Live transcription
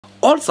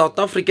All South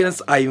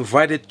Africans are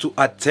invited to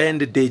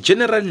attend the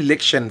general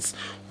elections,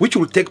 which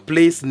will take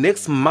place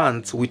next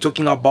month. We're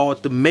talking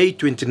about May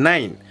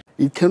 29.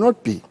 It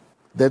cannot be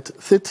that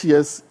 30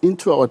 years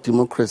into our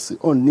democracy,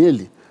 or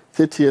nearly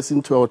 30 years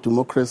into our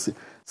democracy,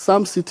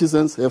 some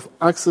citizens have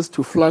access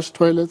to flush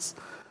toilets,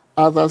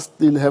 others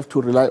still have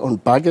to rely on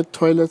bucket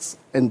toilets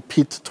and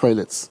pit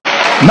toilets.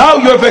 Now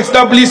you have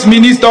established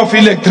Minister of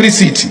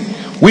Electricity.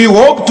 We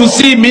hope to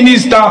see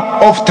Minister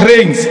of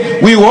Trains.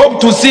 We hope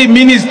to see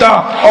Minister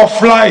of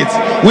Flights.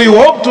 We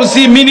hope to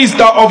see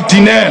Minister of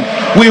Dinan.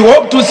 We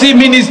hope to see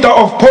Minister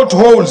of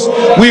Potholes.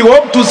 We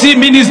hope to see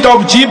Minister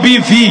of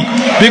GBV.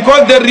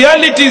 Because the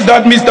reality is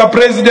that, Mr.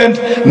 President,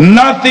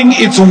 nothing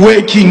is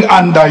working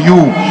under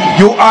you.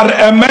 You are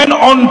a man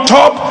on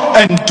top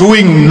and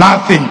doing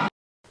nothing.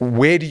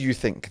 Where do you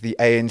think the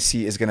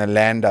ANC is going to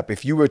land up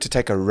if you were to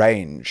take a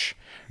range,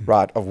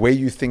 right, of where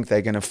you think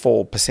they're going to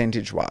fall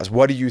percentage-wise?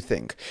 What do you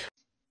think?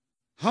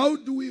 How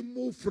do we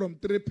move from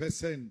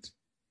 3%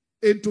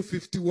 into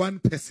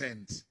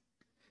 51%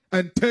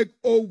 and take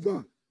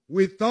over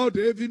without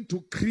having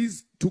to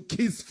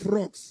kiss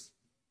frogs?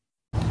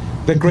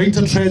 The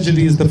greater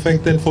tragedy is the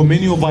fact that for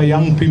many of our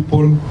young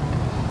people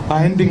are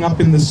ending up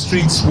in the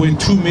streets where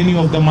too many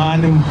of them are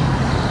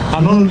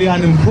not only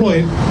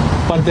unemployed,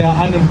 but they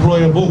are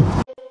unemployable.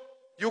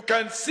 You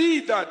can see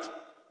that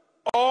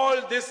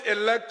all these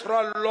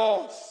electoral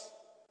laws,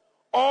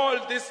 all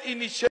these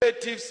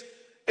initiatives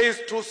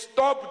is to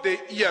stop the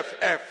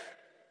EFF.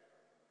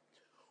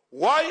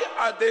 Why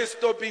are they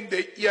stopping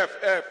the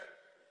EFF?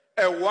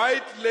 A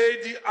white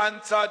lady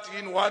answered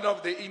in one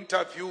of the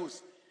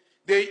interviews,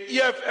 the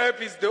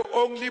EFF is the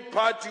only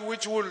party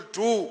which will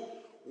do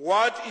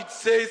what it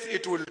says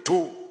it will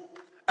do,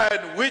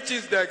 and which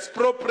is the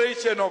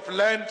expropriation of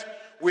land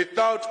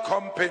without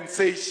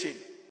compensation.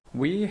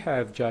 We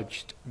have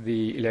judged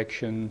the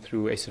election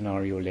through a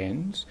scenario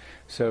lens,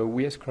 so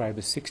we ascribe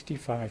a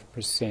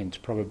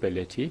 65%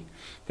 probability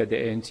that the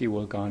ANC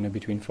will garner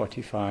between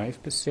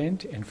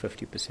 45% and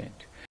 50%.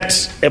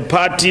 A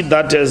party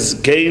that has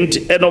gained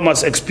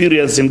enormous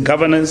experience in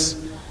governance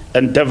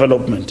and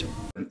development.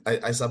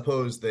 I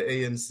suppose the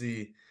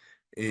ANC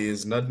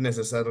is not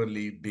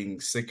necessarily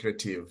being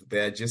secretive. They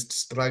are just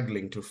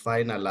struggling to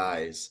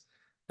finalize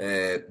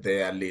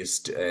their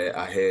list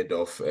ahead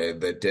of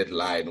the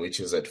deadline, which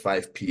is at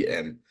 5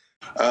 p.m.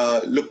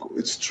 Look,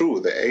 it's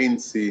true. The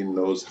ANC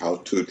knows how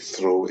to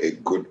throw a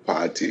good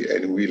party,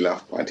 and we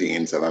love partying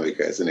in South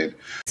Africa, isn't it?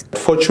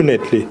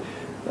 Fortunately,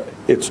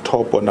 it's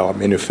top on our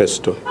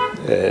manifesto.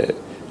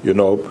 You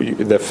know,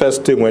 the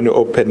first thing when you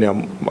open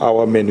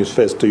our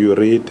manifesto, you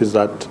read is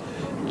that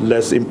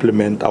let's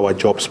implement our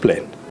jobs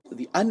plan.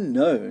 The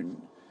unknown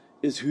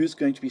is who's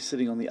going to be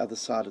sitting on the other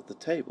side of the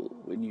table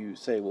when you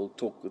say, well,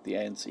 talk with the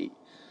ANC.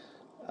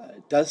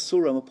 Does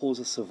Cyril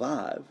Ramaphosa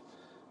survive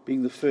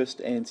being the first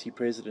ANC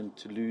president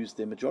to lose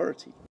their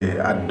majority? They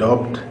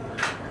adopt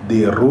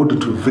the road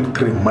to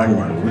victory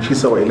manual, which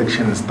is our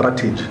election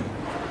strategy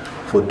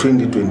for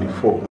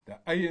 2024. The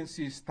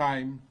ANC's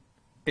time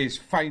is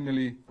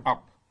finally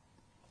up,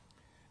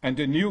 and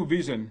a new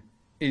vision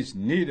is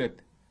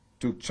needed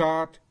to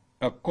chart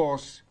a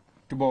course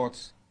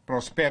towards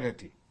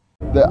prosperity.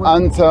 The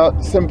answer,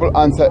 simple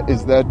answer,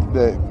 is that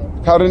the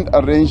current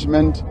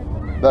arrangement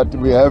that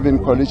we have in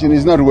coalition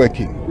is not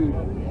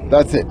working.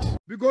 That's it.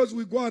 Because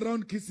we go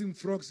around kissing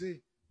frogs,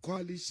 say,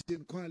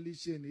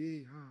 coalition,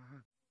 hey, ha,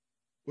 ha.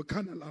 We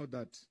can't allow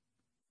that.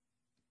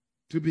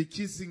 To be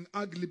kissing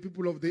ugly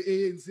people of the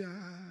ANC.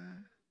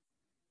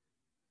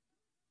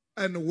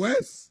 And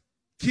worse,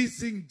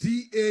 kissing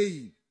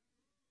DA,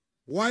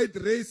 white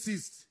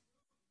racists,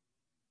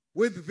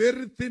 with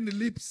very thin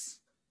lips.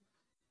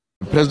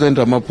 President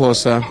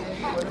Ramaphosa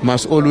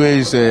must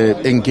always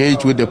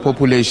engage with the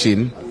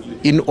population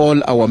in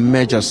all our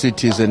major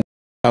cities and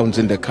towns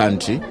in the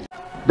country.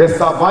 The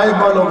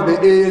survival of the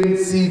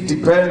ANC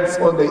depends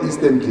on the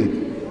Eastern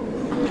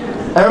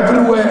Cape.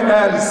 Everywhere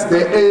else,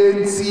 the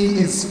ANC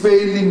is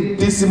failing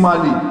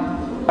dismally,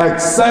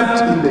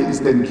 except in the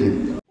Eastern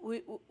Cape.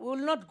 We will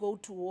not go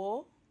to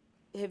war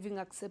having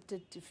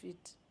accepted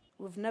defeat.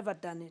 We've never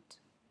done it.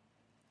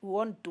 We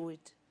won't do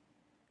it.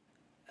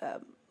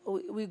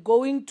 We're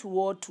going to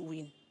war to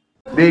win.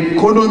 The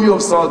economy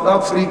of South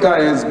Africa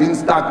has been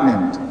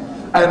stagnant,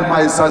 and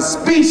my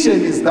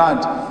suspicion is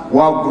that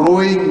we're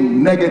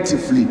growing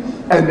negatively,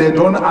 and they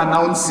don't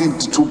announce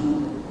it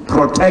to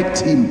protect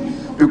him.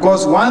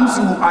 Because once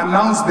you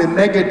announce the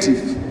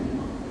negative,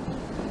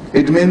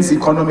 it means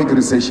economic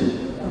recession.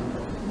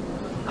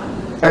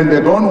 And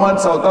they don't want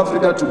South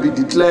Africa to be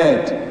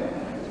declared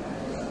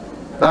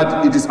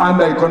that it is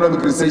under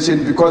economic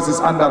recession because it's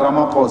under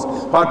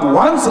Ramaphosa. But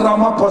once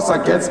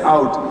Ramaphosa gets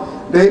out,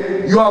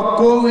 you are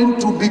going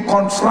to be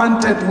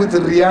confronted with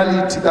the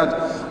reality that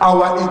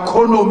our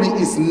economy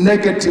is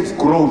negative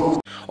growth.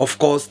 Of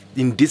course,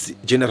 in these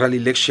general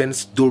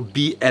elections, there will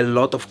be a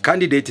lot of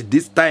candidates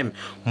this time,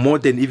 more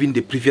than even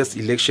the previous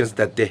elections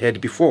that they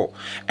had before.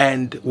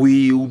 And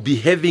we will be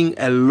having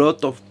a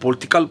lot of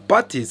political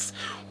parties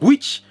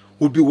which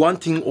will be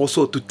wanting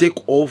also to take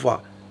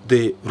over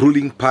the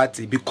ruling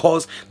party,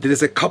 because there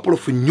is a couple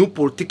of new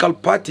political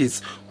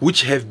parties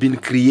which have been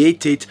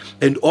created,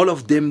 and all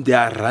of them, they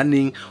are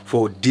running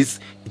for these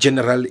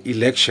general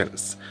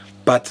elections.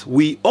 But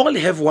we all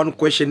have one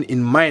question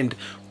in mind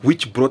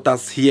which brought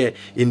us here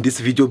in this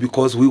video,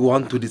 because we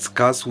want to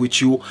discuss with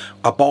you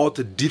about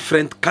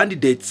different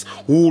candidates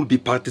who will be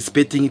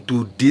participating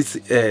to these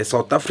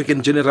South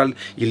African general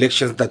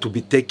elections that will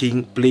be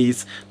taking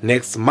place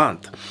next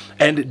month.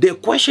 And the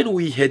question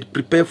we had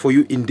prepared for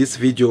you in this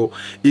video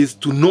is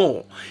to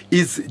know,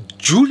 is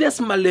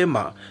Julius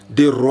Malema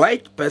the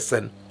right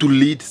person to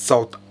lead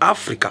South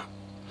Africa?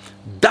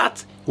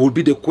 That will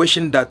be the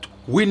question that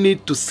we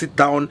need to sit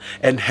down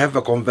and have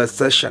a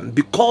conversation,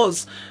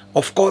 because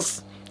of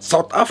course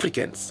South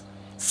Africans,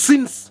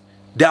 since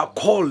they are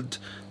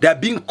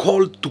being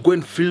called to go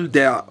and fill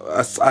their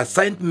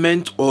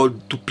assignment or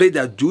to play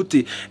their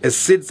duty as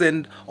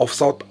citizens of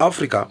South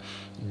Africa,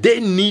 they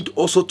need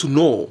also to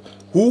know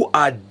who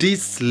are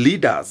these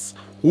leaders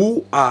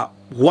who are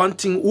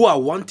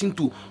wanting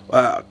to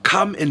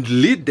come and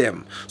lead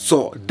them.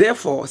 So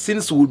therefore,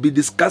 since we'll be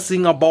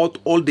discussing about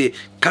all the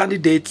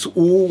candidates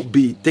who will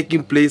be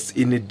taking place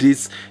in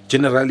these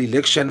general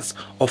elections,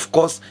 of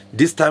course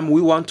this time we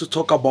want to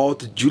talk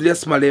about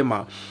Julius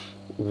Malema.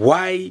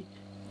 Why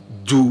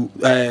do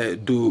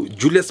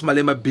Julius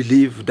Malema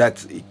believe that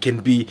he can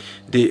be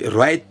the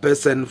right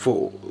person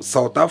for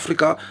South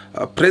Africa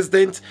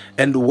president,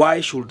 and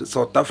why should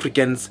South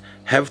Africans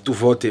have to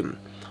vote him?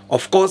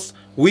 Of course,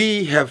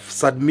 we have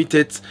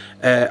submitted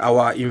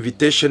our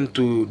invitation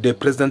to the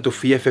president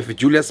of EFF,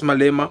 Julius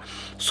Malema,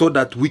 so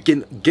that we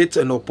can get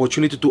an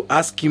opportunity to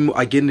ask him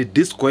again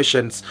these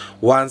questions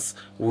once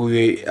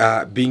we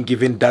are being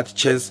given that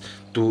chance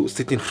to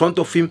sit in front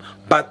of him.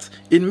 But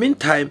in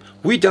meantime,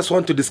 we just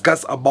want to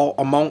discuss about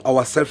among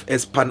ourselves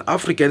as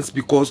Pan-Africans,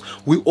 because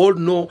we all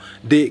know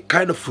the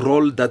kind of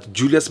role that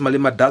Julius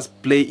Malema does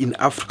play in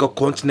Africa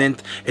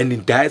continent and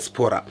in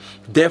diaspora.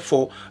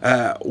 Therefore,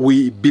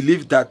 we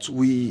believe that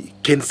we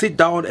can sit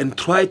down and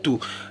try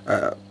to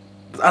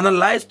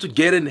analyze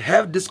together and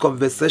have these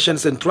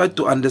conversations and try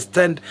to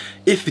understand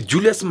if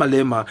Julius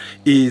Malema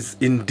is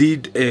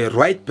indeed a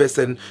right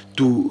person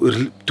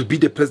to be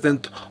the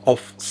president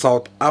of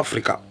South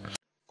Africa.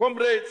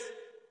 Comrades,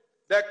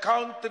 the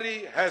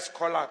country has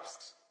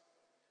collapsed.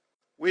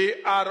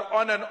 We are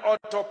on an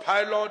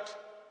autopilot.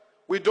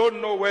 We don't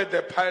know where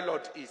the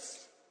pilot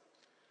is.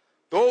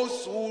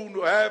 Those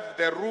who have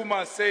the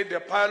rumor say the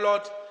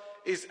pilot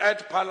is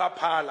at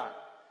Palapala,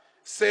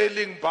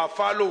 sailing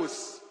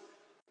buffaloes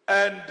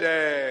and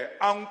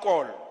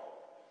uncle.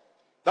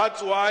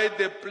 That's why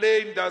the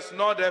plane does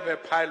not have a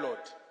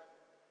pilot.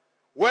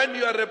 When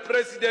you are a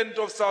president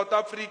of South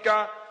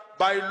Africa,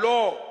 by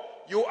law,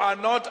 you are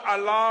not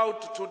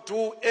allowed to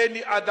do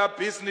any other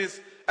business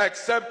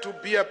except to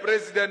be a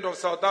president of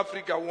South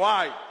Africa.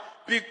 Why?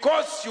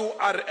 Because you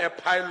are a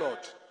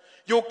pilot.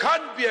 You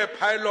can't be a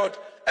pilot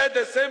at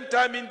the same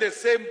time in the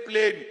same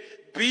plane,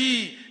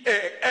 be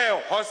an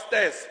air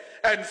hostess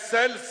and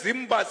sell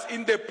Zimbas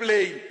in the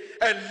plane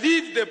and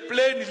leave the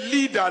plane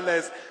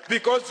leaderless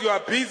because you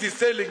are busy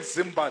selling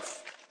Zimbas.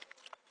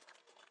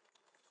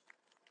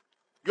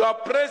 Your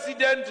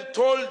president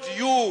told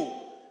you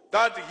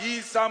that he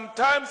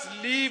sometimes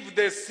leaves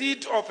the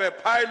seat of a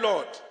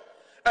pilot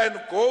and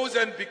goes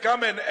and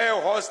become an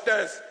air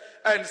hostess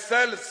and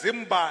sells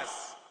Zimbas.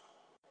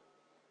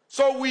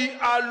 So we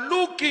are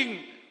looking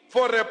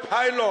for a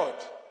pilot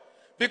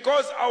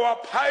because our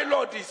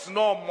pilot is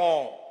no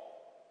more.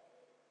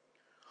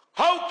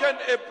 How can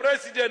a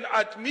president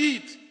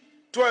admit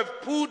to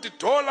have put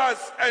dollars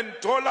and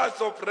dollars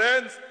of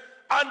rands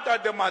under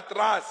the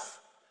mattress,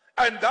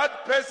 and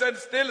that person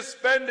still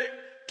spend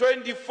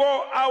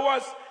 24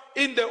 hours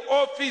in the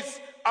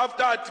office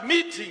after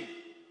admitting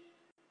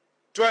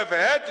to have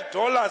had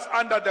dollars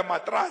under the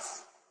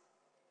mattress?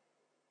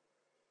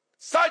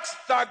 Such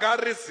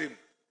thuggerism.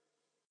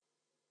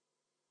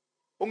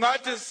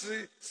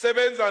 Ungathi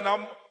sebenza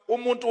nam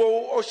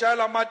umuntu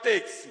oshayela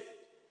amateksi.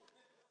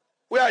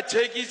 We are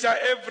checking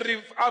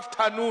every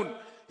afternoon.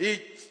 He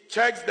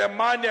checks the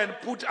money and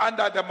put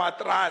under the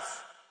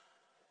mattress.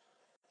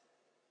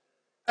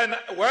 And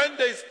when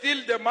they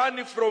steal the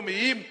money from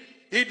him,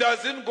 he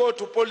doesn't go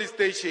to police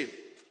station.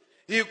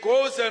 He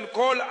goes and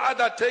calls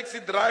other taxi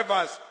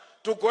drivers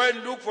to go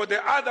and look for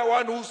the other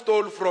one who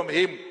stole from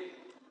him.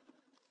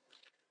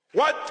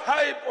 What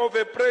type of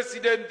a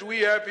president do we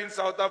have in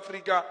South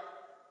Africa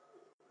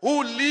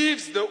who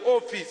leaves the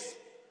office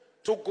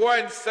to go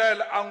and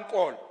sell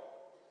uncle?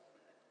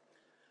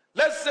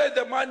 Let's say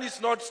the money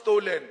is not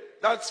stolen.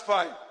 That's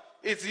fine.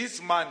 It's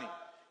his money.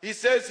 He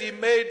says he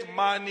made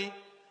money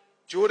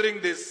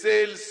during the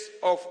sales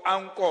of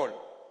uncle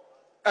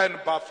and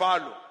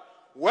buffalo.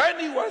 When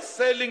he was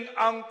selling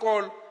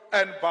uncle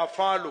and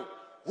buffalo,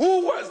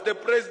 who was the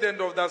president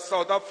of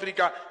South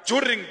Africa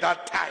during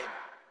that time?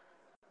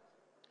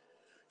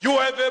 You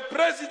have a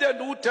president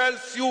who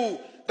tells you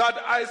that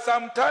I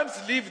sometimes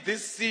leave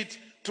this seat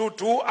to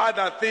do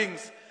other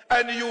things,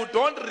 and you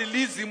don't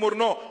release him or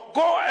no.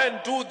 go and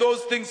do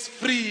those things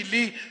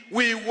freely.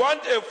 We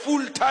want a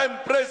full-time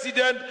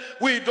president.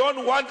 We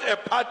don't want a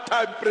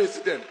part-time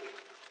president.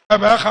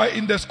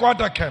 In the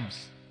squatter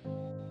camps,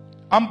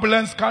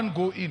 ambulance can't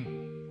go in.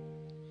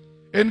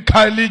 In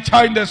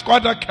Kailicha, in the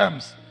squatter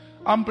camps,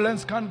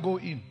 ambulance can't go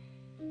in.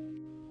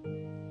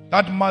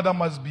 That mother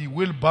must be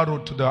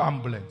wheelbarrowed to the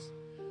ambulance.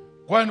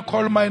 Go and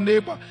call my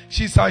neighbor.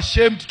 She's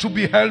ashamed to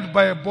be held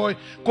by a boy.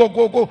 Go,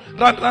 go, go.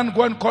 Run, run,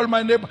 go and call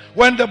my neighbor.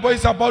 When the boy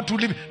is about to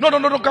leave. No, no,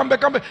 no, no, come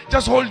back, come back.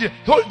 Just hold here,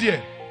 hold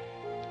here.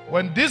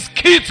 When these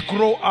kids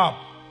grow up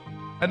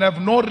and have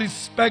no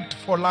respect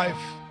for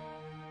life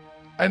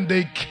and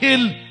they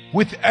kill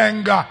with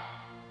anger,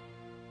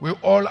 we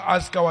all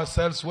ask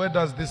ourselves, where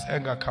does this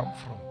anger come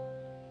from?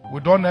 We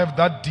don't have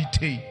that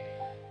detail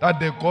that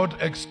they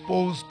got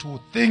exposed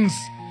to things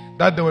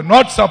that they were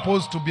not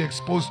supposed to be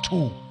exposed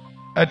to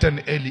at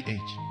an early age.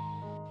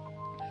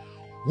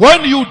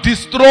 When you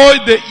destroy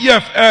the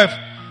EFF,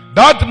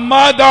 that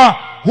mother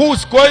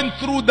who's going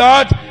through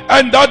that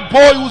and that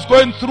boy who's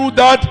going through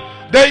that,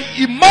 they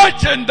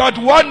imagine that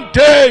one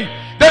day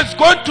there's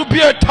going to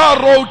be a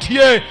tar road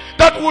here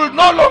that will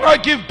no longer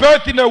give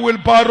birth in a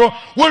wheelbarrow,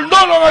 will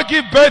no longer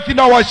give birth in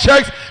our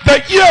shacks.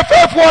 The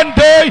EFF one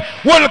day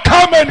will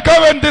come and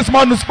govern this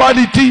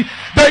municipality.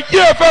 The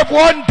EFF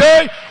one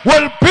day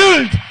will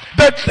build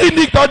the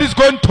clinic that is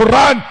going to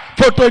run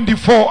for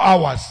 24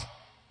 hours.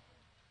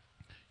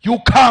 You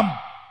come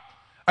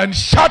and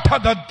shatter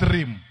that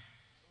dream.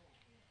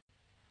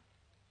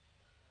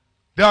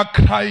 They are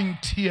crying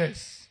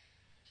tears.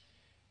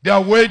 They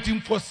are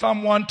waiting for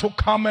someone to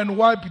come and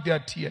wipe their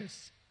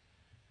tears.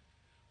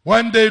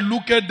 When they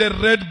look at the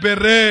red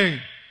beret,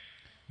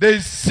 they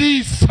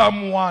see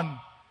someone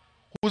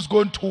who's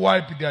going to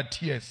wipe their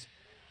tears.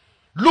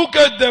 Look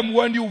at them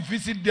when you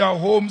visit their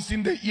homes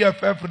in the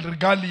EFF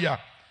regalia.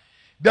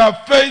 Their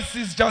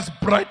faces just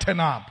brighten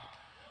up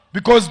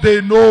because they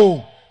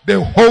know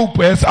the hope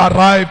has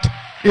arrived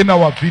in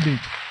our village.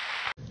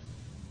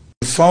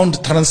 We found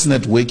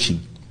Transnet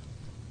working,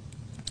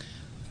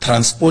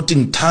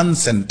 transporting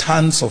tons and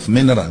tons of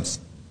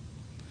minerals.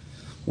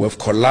 We have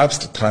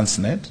collapsed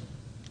Transnet.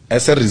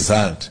 As a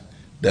result,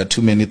 there are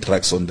too many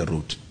trucks on the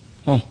road.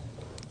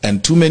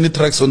 And too many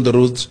trucks on the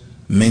road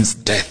means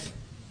death.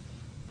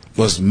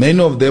 Because many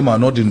of them are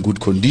not in good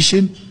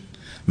condition.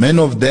 Many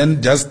of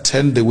them just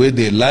turn the way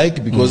they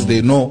like because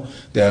they know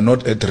they are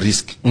not at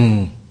risk.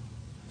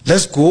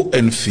 Let's go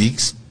and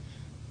fix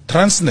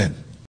Transnet.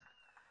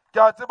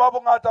 Especially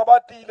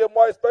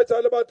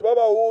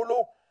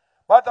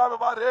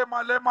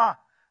Malema,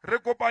 re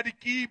kopa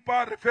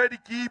dikipa, re fe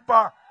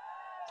dikipa.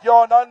 Ke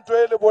yona ntho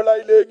e le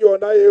bolaileng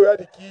yona eo ya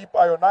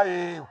dikipa yona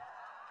eo.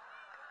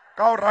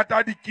 Ka o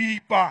rata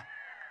dikipa.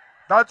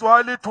 That's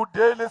why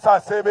today le sa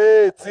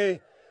sebetse.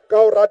 Ka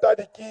o rata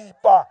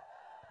dikipa.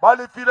 Ba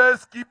le file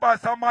skipa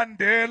sa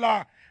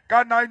Mandela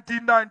ka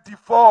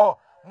 1994.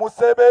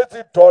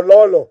 Mosebetsi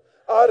dololo.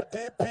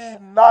 RDP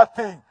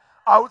nothing.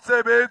 A o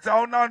sebetse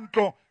a ona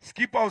ntlo.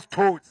 Skipa os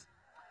toads.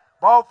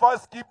 Ba o fa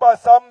skipa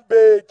sa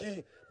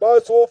Mbeki. Ba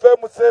so fe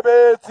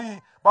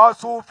mosebetsi. Ba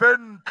so fe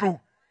ntlo.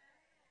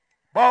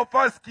 Ba o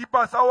fa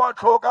skipa sa wa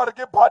tlhoka re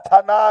ke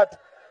Pathanat.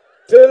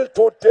 Till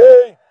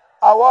today,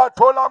 awa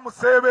thola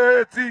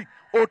mosebetsi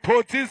o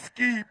thotse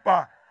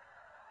skipa.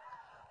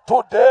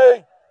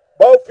 Today,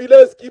 ba o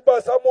file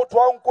skipa sa motho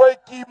wa nko e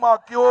kima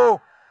ke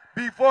o.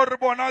 Before re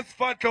bona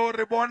sfatlo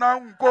re bona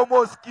nko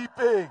mo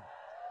skipeng.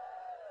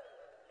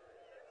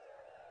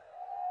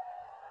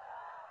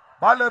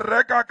 Ba le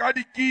reka ka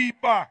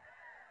dikipa.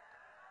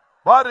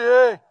 Ba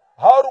re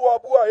ha re wa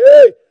bua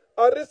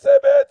a re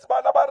sebetse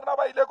bana ba rena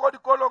ba ile ko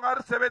dikolong a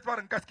re sebetse ba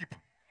re nka skipa.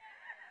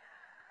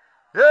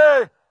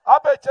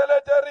 Ape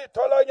tšhelete re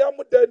thola nya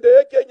modende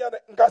e kenyana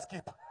nka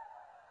skipa.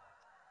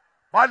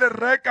 Ba le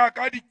reka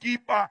ka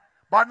dikipa.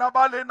 Bana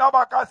ba lena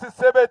ba ka se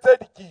sebetse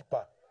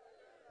dikipa.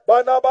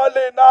 Bana ba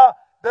lena,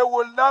 they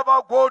will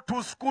never go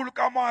to school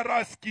ka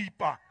mara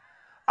skipa.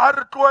 A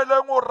re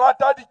tloeleng o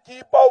rata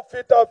dikipa o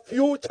feta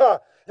future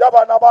ya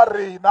bana ba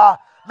rena.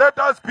 Let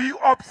us be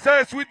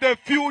obsessed with the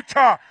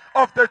future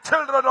of the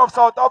children of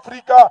South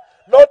Africa,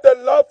 not the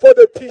love for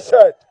the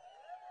t-shirt.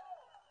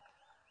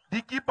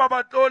 Dikipa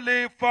ba tlo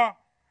lefa,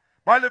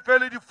 ba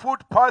lefele di food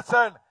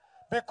parcel,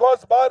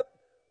 because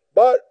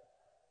ba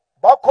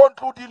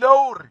concludile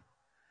hore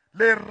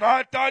le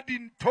rata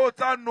dintho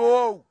tsa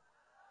no.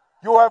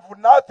 You have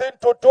nothing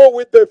to do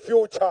with the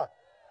future.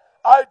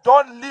 I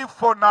don't live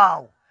for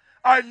now.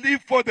 I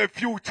live for the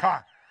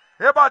future.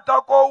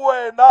 Ebatako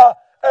wena,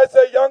 as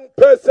a young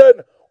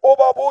person,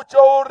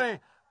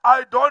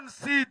 I don't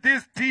see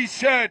this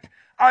t-shirt.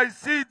 I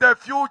see the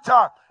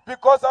future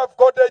because I've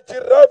got a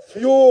giraffe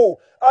view.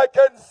 I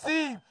can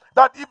see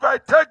that if I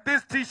take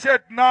this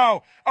t-shirt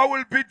now, I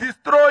will be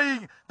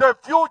destroying the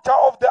future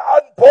of the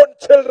unborn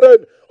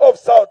children of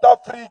South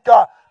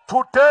Africa.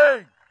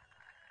 Today,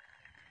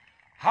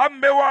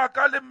 Hammewa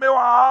Kalimewa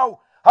Hau,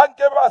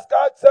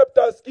 Hankebaska accept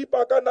a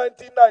skipper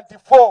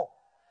 1994.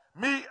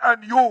 Me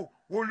and you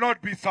will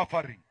not be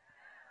suffering.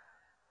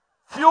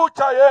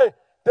 Future,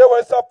 they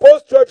were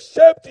supposed to have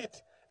shaped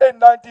it in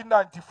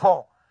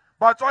 1994.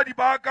 Batswadi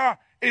Baka,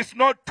 it's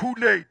not too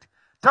late.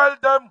 Tell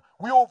them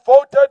you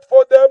voted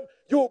for them,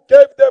 you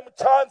gave them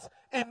chance,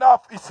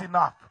 enough is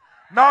enough.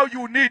 Now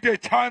you need a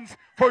chance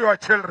for your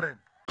children.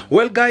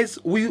 Well, guys,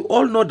 we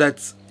all know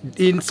that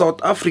in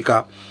South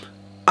Africa,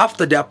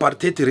 after the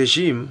apartheid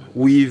regime,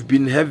 we've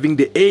been having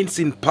the ANC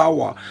in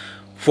power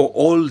for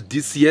all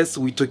these years.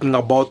 We're talking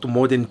about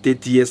more than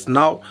 30 years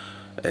now.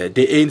 The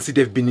ANC,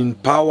 they've been in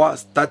power,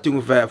 starting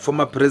with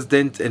former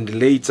president and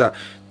later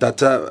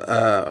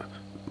Tata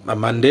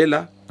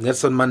Mandela,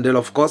 Nelson Mandela,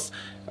 of course,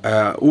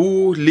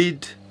 who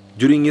lead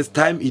during his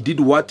time. He did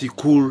what he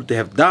could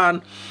have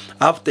done.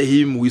 After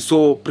him, we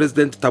saw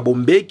President Thabo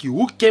Mbeki,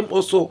 who came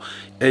also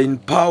in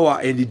power,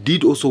 and he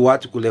did also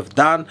what he could have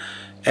done.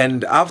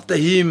 And after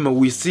him,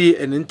 we see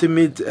an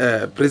intimate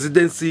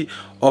presidency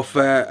of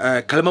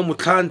Kgalema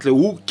Motlanthe,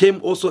 who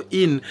came also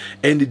in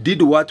and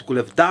did what he could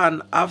have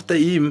done. After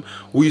him,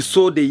 we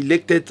saw the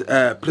elected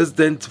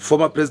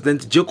former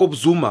president Jacob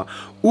Zuma,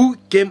 who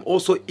came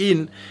also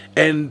in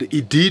and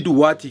he did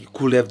what he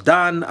could have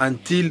done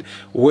until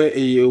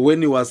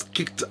when he was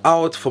kicked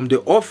out from the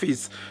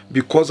office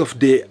because of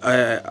the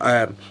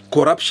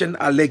corruption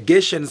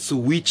allegations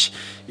which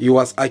he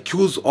was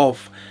accused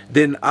of.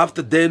 Then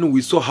after then,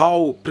 we saw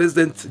how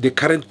the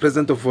current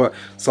president of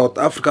South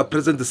Africa,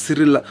 President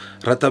Cyril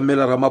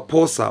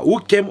Ramaphosa,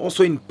 who came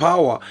also in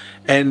power,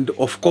 and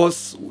of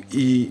course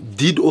he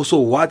did also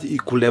what he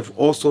could have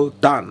also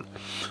done.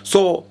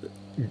 So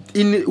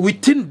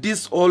within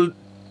this all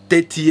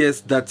 30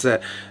 years that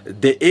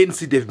the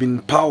ANC, they've been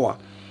in power,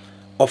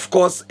 of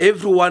course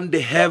everyone,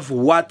 they have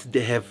what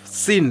they have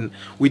seen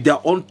with their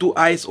own two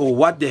eyes, or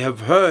what they have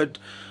heard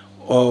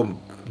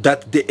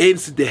that the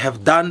ANC, they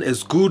have done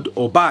as good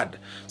or bad.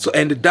 So,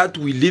 and that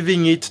we're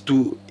leaving it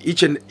to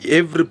each and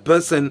every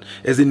person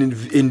as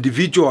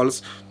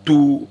individuals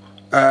to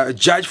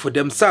judge for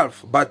themselves.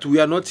 But we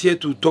are not here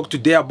to talk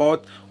today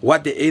about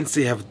what the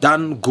ANC have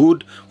done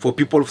good for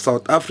people of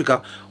South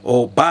Africa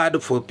or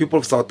bad for people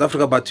of South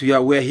Africa, but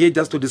we're here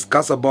just to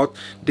discuss about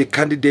the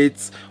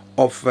candidates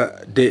of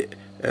the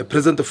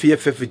president of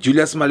EFF,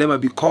 Julius Malema,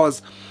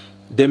 because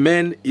the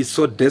man is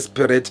so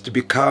desperate to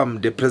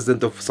become the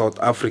president of South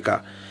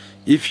Africa.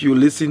 If you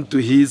listen to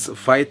his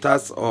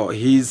fighters or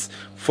his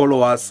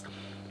followers,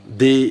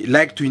 they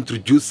like to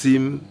introduce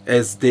him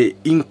as the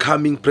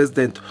incoming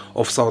president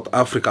of South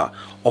Africa.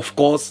 Of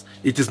course,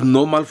 it is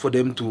normal for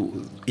them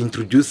to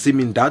introduce him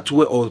in that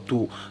way or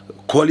to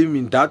call him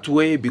in that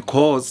way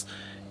because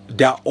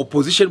they are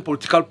opposition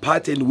political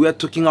party, and we are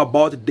talking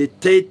about the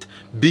third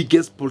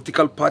biggest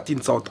political party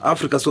in South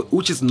Africa, so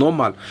which is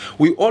normal.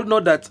 We all know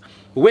that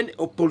when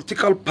a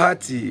political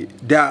party,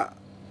 they are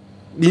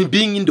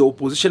being in the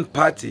opposition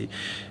party,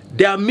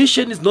 their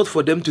mission is not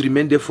for them to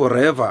remain there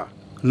forever.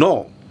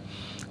 No.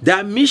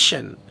 Their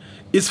mission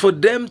is for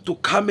them to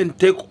come and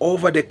take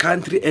over the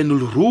country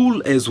and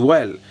rule as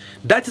well.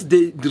 That is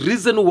the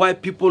reason why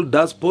people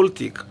does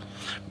politics.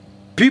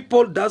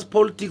 People does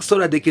politics so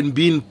that they can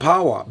be in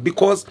power,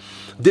 because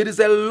there is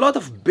a lot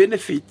of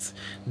benefits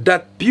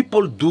that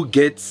people do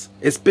get,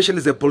 especially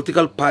as a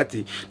political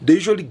party. They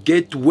usually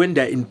get when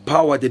they're in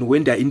power than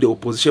when they're in the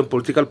opposition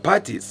political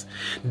parties.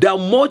 There are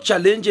more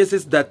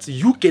challenges that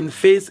you can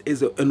face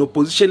as an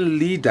opposition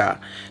leader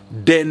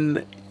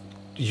than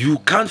you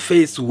can't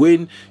face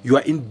when you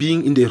are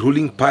being in the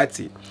ruling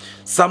party.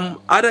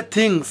 Some other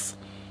things,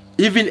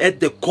 even at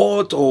the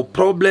court, or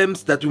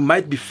problems that we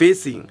might be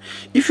facing,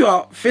 if you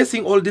are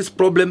facing all these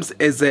problems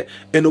as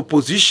an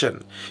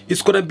opposition,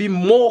 it's going to be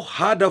more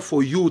harder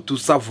for you to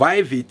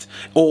survive it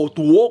or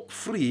to walk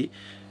free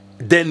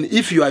than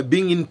if you are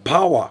being in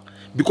power.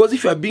 Because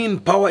if you are being in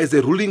power as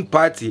a ruling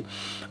party,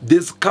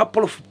 there's a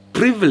couple of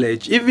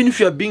privilege. Even if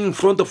you are being in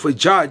front of a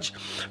judge,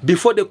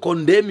 before they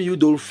condemn you,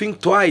 they'll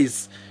think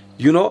twice.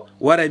 You know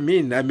what I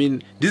mean? I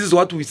mean, this is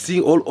what we see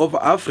all over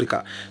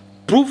Africa.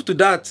 Proof to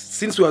that,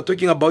 since we are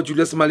talking about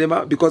Julius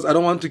Malema, because I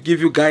don't want to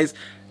give you guys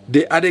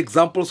the other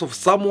examples of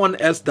someone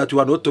else that we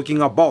are not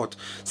talking about.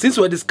 Since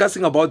we are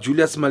discussing about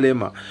Julius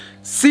Malema,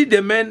 see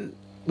the man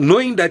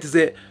knowing that he's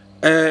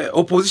a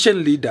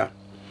opposition leader.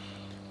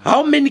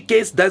 How many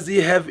cases does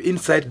he have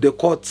inside the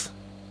court?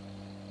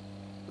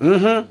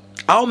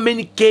 How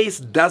many cases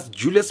does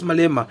Julius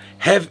Malema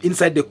have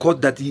inside the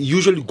court that he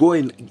usually go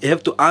and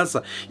have to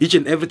answer each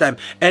and every time?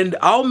 And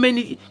how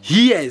many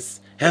years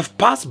have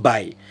passed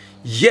by,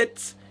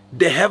 yet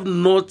they have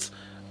not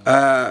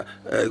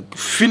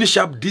finished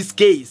up this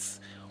case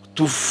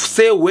to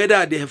say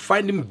whether they have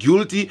find him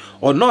guilty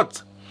or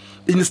not?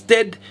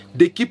 Instead,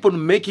 they keep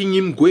on making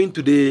him going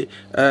to the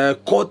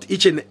court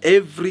each and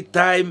every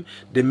time.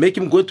 They make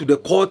him go to the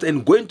court,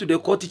 and going to the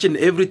court each and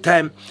every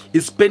time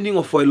is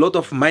spending for a lot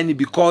of money,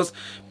 because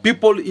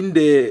people in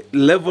the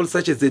level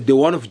such as the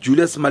one of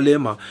Julius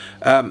Malema,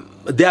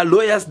 their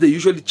lawyers, they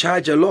usually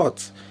charge a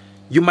lot.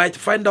 You might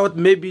find out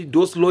maybe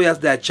those lawyers,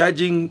 they are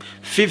charging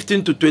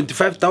 15 to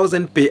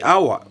 25,000 per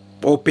hour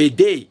or per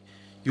day.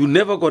 You're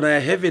never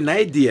gonna have an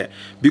idea,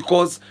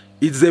 because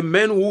it's a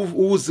man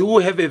who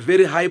have a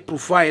very high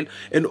profile,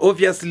 and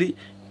obviously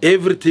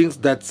everything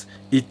that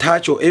he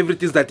touch or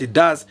everything that he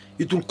does,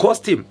 it will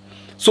cost him.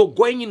 So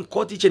going in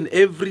court each and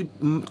every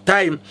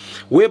time,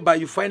 whereby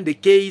you find a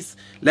case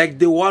like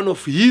the one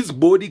of his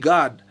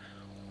bodyguard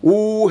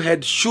who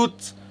had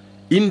shot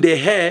in the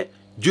hair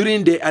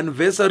during the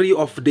anniversary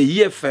of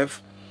the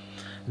EFF,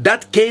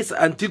 that case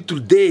until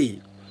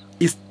today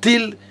is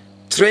still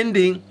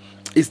trending,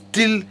 is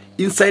still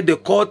inside the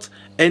court,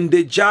 and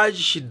the judge,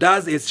 she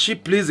does as she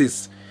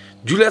pleases.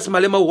 Julius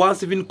Malema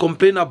once even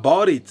complained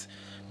about it,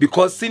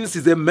 because since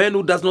he's a man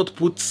who does not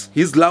put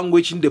his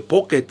language in the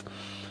pocket,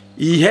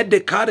 he had the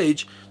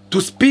courage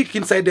to speak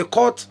inside the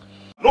court.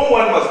 No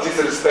one must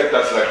disrespect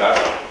us like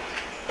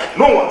that.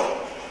 No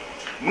one.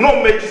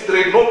 No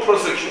magistrate, no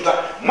prosecutor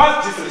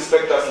must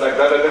disrespect us like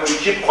that, and then we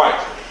keep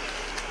quiet.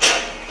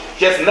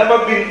 She has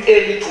never been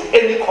early to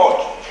any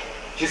court.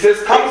 She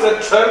says, comes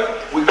at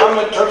 12, we come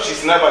at 12,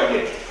 she's never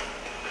here.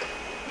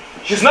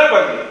 She's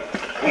never here.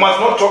 We must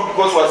not talk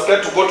because we're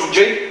scared to go to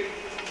jail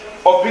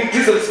or being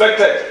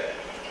disrespected.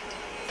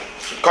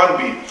 It can't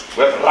be.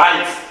 We have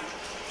rights,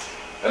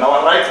 and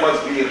our rights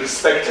must be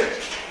respected.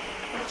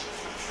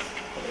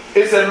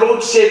 It's a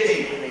load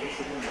shedding.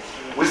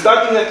 We're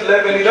starting at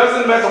 11. It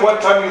doesn't matter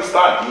what time you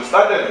start. You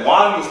start at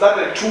 1, you start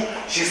at 2.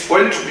 She's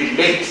going to be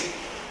late.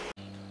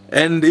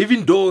 And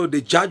even though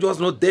the judge was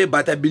not there,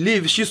 but I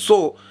believe she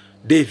saw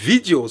the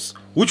videos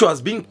which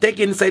was being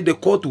taken inside the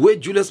court where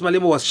Julius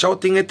Malema was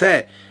shouting at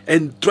her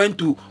and trying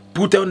to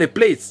put her on a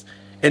place.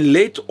 And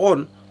later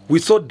on, we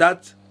saw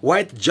that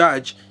white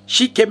judge,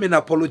 she came and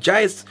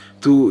apologized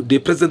to the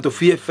president of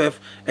EFF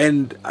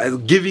and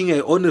giving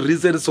her own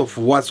reasons of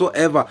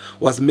whatsoever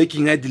was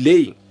making her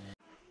delaying.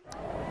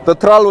 The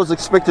trial was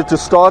expected to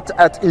start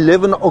at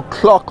 11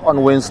 o'clock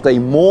on Wednesday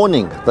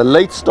morning. The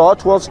late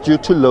start was due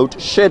to load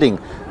shedding.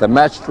 The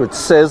magistrate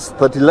says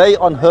the delay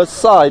on her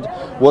side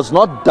was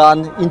not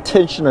done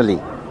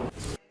intentionally.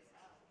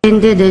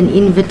 Extended an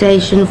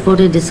invitation for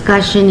the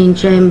discussion in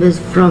chambers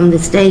from the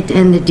state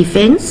and the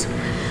defense.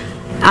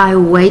 I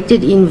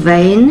waited in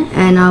vain,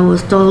 and I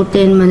was told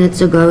 10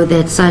 minutes ago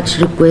that such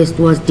request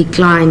was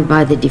declined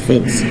by the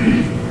defense.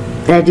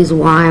 That is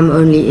why I'm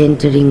only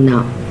entering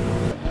now.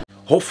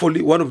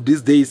 Hopefully one of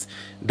these days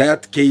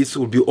that case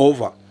will be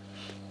over.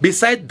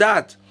 Besides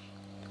that,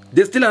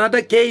 there's still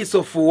another case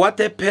of what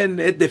happened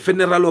at the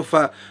funeral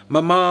of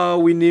Mama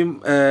Winnie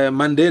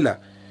Mandela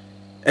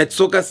at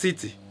Soka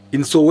City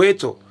in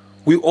Soweto.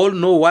 We all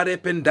know what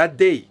happened that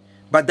day,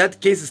 but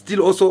that case is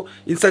still also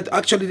inside.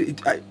 Actually,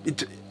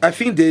 I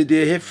think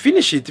they have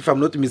finished it, if I'm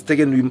not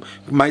mistaken. You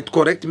might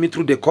correct me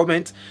through the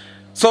comments.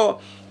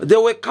 So there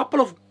were a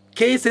couple of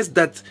cases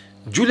that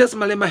Julius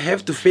Malema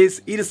have to face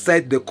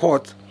inside the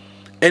court.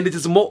 And it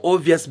is more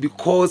obvious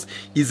because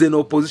he's an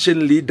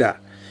opposition leader.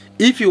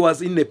 If he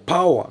was in the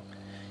power,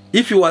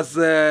 if he was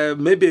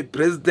maybe a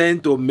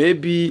president or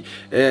maybe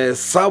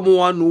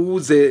someone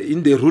who's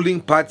in the ruling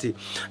party,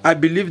 I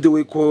believe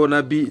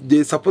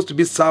there's supposed to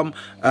be some,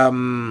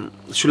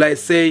 should I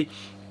say,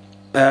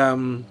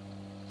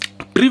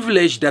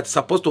 privilege that's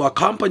supposed to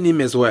accompany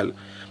him as well.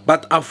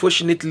 But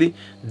unfortunately,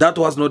 that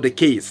was not the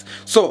case.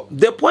 So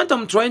the point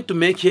I'm trying to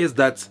make here is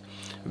that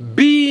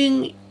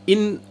being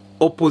in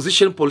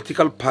opposition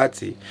political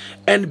party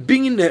and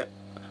being in a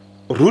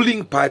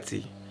ruling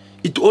party,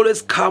 it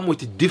always comes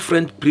with a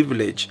different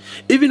privilege.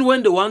 Even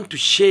when they want to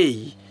share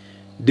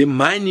the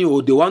money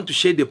or they want to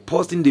share the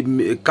post in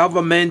the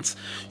government,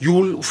 you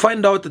will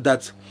find out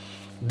that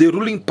the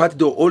ruling party,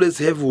 they always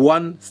have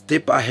one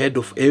step ahead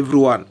of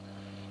everyone.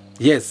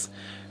 Yes,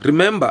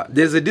 remember,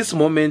 there's this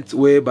moment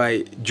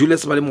whereby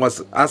Julius Malema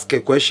was asked a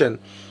question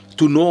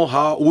to know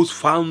who's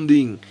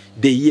founding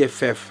the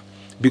EFF,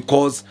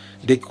 because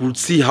they could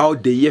see how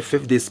the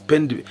EFF, they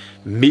spend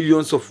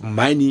millions of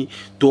money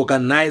to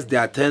organize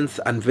their 10th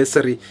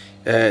anniversary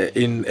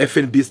in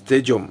FNB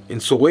Stadium in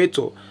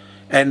Soweto.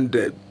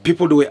 And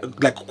people were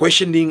like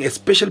questioning,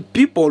 especially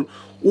people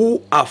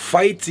who are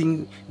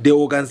fighting the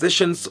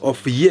organizations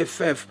of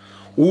EFF,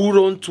 who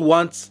don't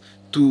want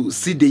to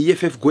see the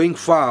EFF going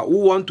far, who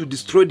want to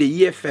destroy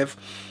the EFF.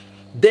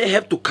 They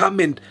have to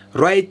come and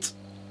write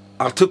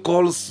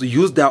articles,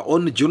 use their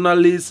own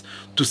journalists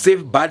to say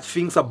bad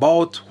things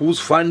about who's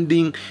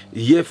funding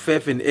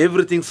EFF and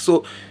everything.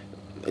 So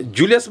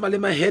Julius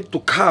Malema had to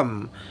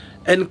come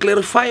and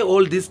clarify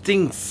all these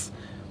things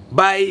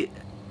by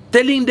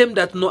telling them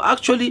that no,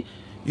 actually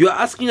you are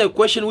asking a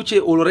question which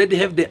you already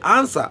have the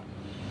answer.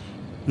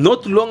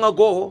 Not long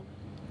ago,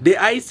 the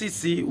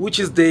ICC, which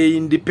is the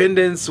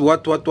independence,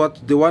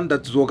 the one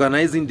that is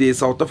organizing the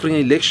South African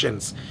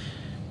elections,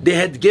 they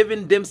had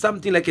given them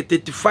something like a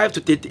 35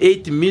 to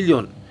 38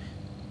 million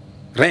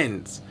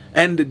rands.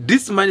 And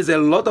this money is a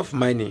lot of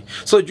money.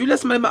 So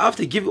Julius Malema,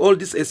 after giving all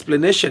these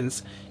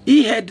explanations,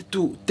 he had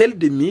to tell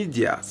the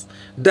media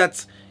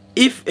that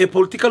if a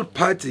political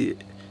party,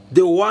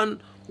 the one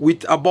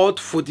with about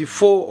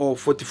 44 or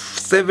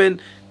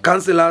 47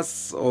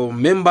 councillors or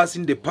members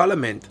in the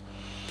parliament,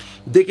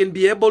 they can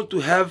be able to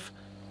have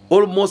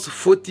almost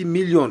 40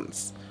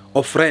 millions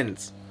of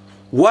rands.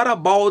 What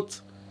about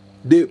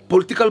the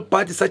political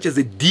parties such as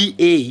the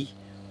DA,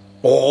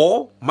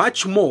 Or,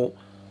 much more,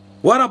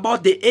 what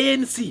about the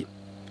ANC,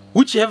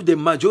 which have the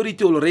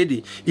majority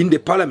already in the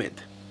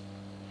parliament?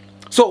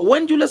 So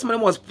when Julius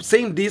Malema was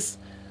saying this,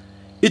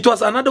 it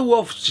was another way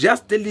of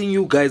just telling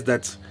you guys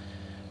that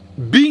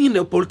being in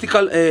a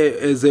political,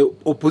 as an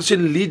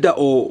opposition leader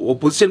or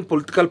opposition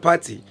political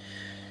party,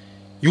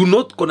 you're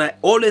not gonna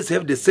always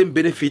have the same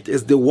benefit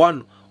as the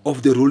one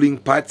of the ruling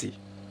party.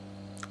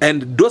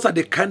 And those are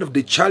the kind of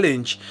the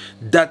challenge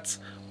that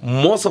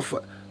most of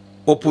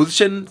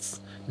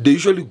oppositions, they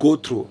usually go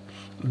through.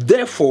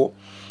 Therefore,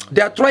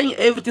 they are trying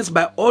everything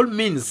by all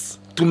means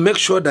to make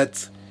sure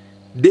that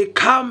they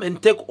come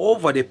and take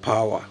over the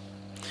power.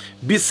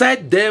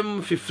 Beside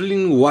them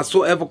fulfilling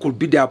whatsoever could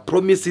be their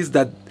promises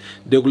that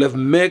they will have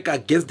made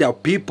against their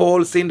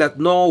people, saying that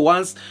no,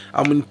 once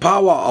I'm in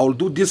power, I'll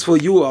do this for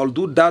you, I'll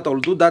do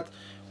that,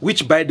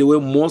 which, by the way,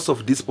 most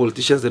of these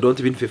politicians, they don't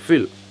even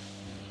fulfill.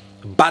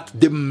 But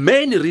the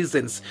main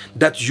reasons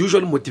that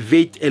usually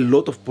motivate a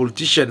lot of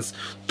politicians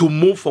to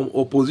move from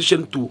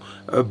opposition to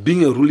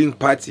being a ruling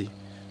party,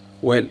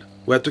 well,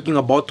 we're talking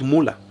about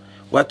moolah.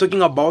 We're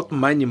talking about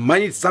money.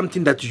 Money is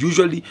something that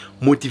usually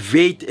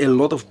motivates a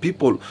lot of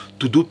people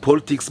to do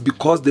politics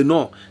because they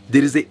know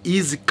there is an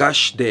easy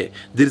cash there.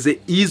 There is an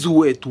easy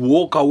way to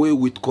walk away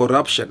with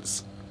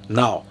corruptions.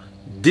 Now,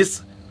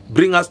 this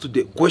brings us to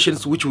the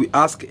questions which we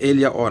asked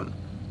earlier on.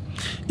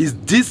 Is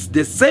this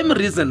the same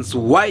reasons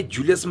why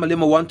Julius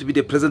Malema wants to be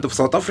the president of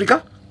South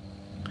Africa?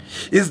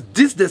 Is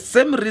this the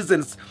same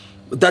reasons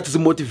that is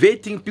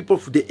motivating people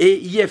for the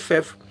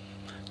EFF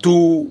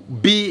to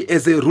be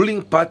as a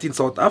ruling party in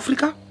South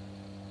Africa?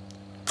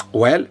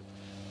 Well,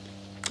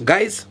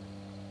 guys,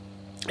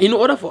 in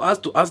order for us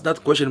to ask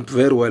that question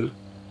very well,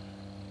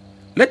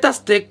 let us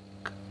take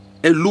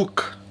a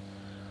look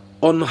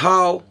on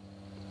how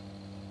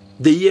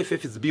the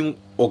EFF is being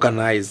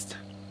organized.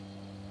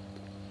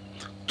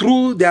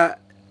 Through their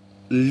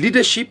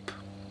leadership,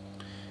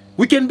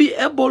 we can be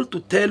able to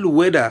tell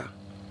whether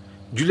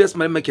Julius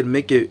Malema can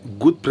make a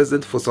good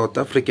president for South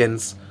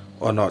Africans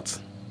or not.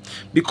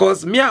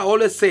 Because me, I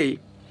always say,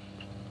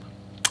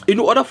 in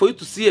order for you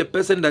to see a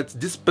person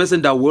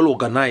that well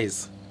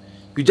organized,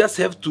 you just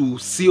have to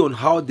see on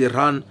how they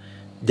run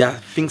their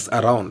things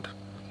around.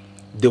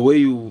 The way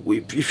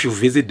if you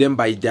visit them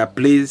by their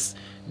place,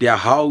 their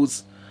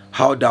house,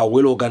 how they are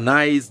well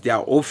organized, their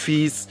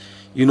office,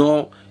 you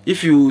know,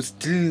 if you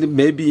still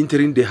maybe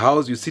entering the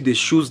house, you see the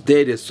shoes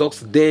there, the socks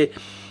there.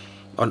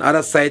 On the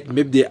other side,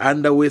 maybe the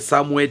underwear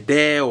somewhere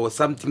there or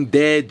something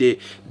there, the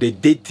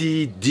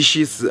dirty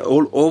dishes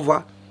all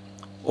over.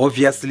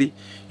 Obviously,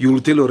 you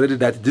will tell already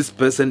that this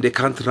person, they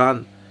can't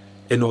run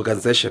an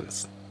organization.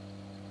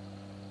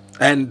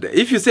 And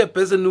if you see a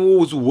person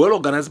who is well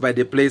organized by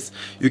the place,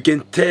 you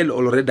can tell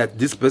already that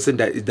this person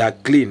that they are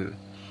clean.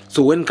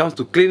 So when it comes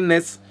to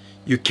cleanliness,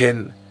 you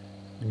can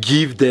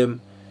give them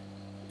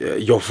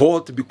your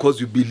vote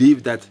because you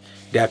believe that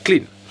they are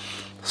clean.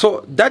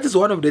 So that is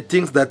one of the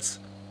things that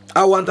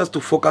I want us to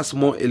focus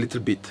more a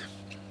little bit.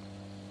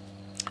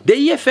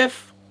 The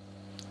EFF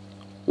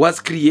was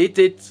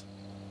created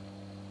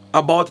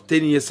about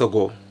 10 years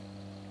ago.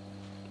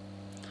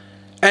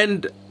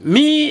 And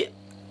me,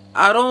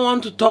 I don't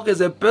want to talk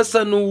as a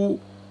person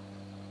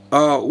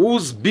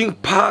who's being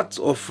part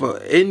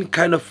of any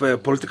kind of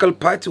political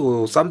party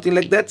or something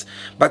like that.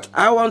 But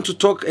I want to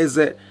talk as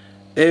a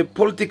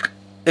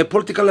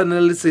political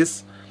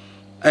analysis,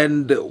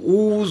 and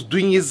who's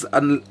doing is,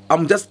 and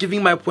I'm just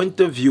giving my point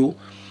of view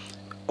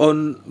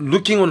on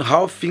looking on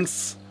how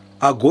things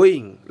are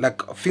going,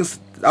 like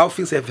how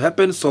things have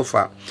happened so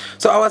far.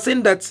 So I was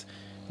saying that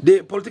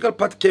the political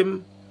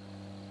party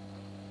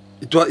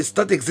it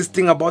started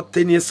existing about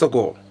 10 years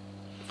ago.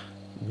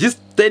 This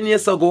 10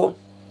 years ago,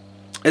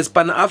 as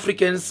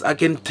Pan-Africans, I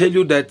can tell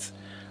you that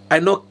I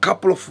know a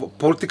couple of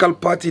political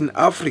parties in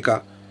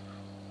Africa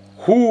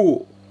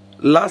who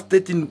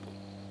lasted in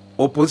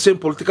opposition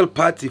political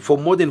party for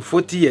more than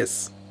 40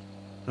 years.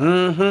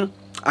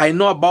 I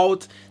know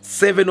about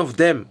 7 of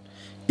them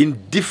in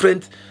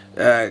different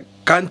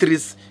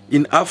countries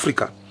in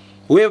Africa,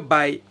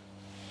 whereby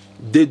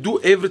they do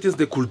everything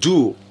they could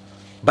do,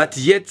 but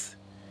yet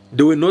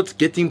they were not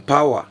getting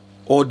power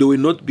or they were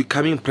not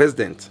becoming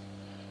president.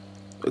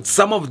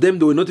 Some of them,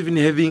 they were not even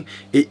having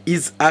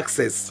easy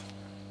access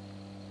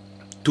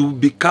to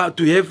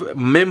have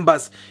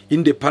members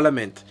in the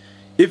parliament.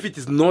 If it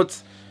is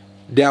not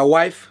their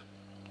wife,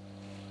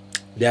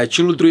 their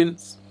children,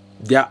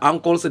 their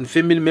uncles and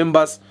family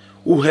members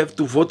who have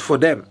to vote for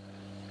them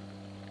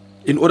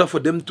in order for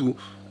them to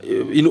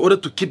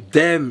keep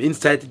them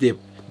inside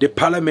the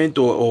parliament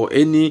or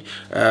any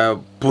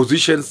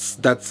positions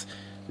that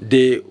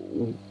they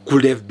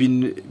could have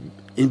been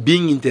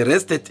being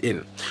interested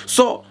in.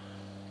 So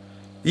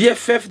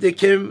EFF, they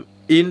came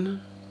in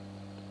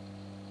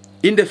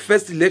the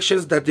first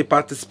elections that they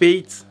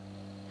participate.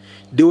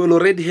 They were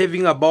already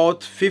having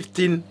about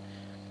 15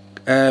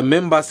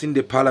 members in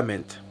the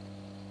parliament.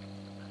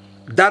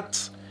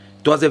 That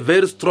was a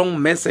very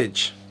strong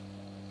message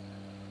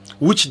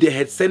which they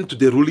had sent to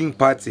the ruling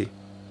party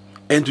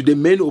and to the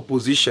main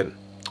opposition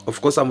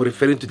Of course, I'm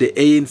referring to the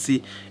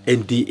ANC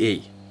and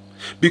DA.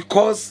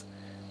 Because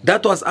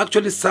that was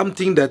actually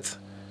something that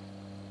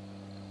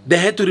they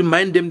had to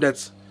remind them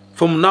that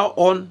from now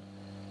on,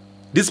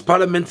 this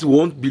parliament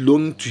won't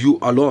belong to you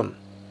alone.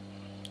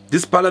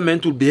 This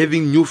parliament will be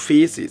having new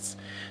faces.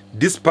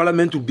 This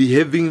parliament will be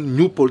having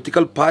new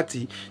political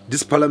party.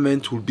 This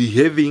parliament will be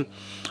having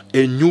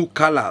a new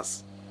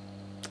colors.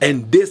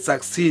 And they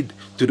succeed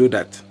to do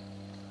that.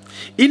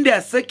 In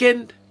their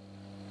second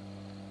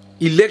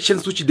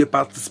elections which they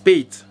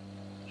participate,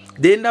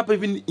 they end up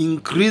even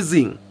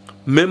increasing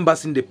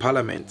members in the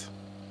parliament.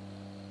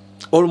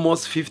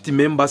 Almost 50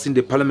 members in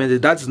the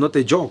parliament. That is not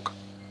a joke.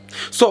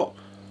 So,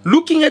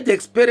 looking at the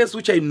experience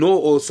which I know,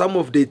 or some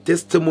of the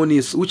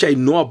testimonies which I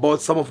know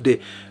about some of the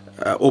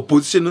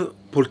opposition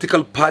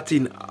political party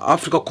in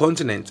Africa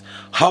continent,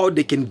 how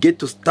they can get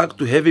to start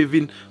to have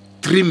even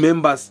 3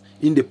 members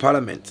in the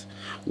parliament.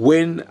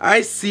 When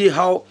I see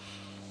how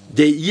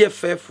the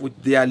EFF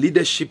with their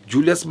leadership,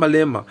 Julius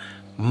Malema,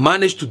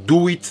 managed to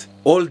do it,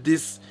 all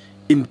this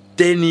in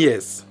 10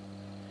 years,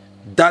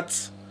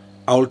 that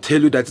I'll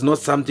tell you that's not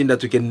something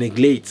that we can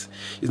neglect.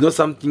 It's not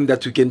something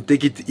that we can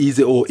take it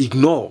easy or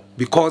ignore,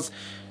 because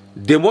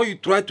the more you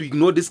try to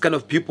ignore this kind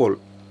of people,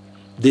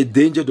 the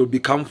danger will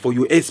become for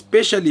you,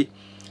 especially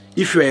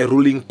if you are a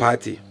ruling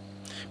party.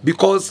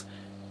 Because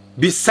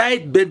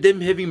beside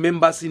them having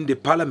members in the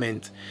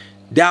parliament,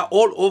 they are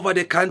all over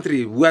the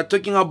country. We are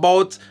talking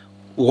about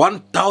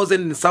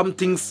 1,000 and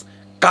something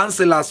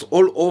councillors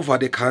all over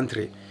the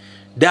country.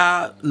 They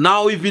are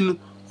now even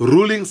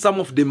ruling some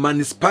of the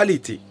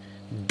municipality.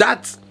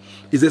 That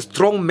is a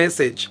strong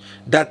message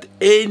that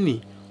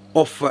any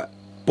of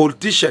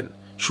politician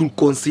should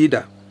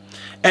consider.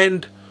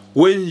 And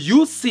when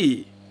you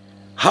see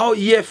how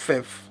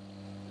EFF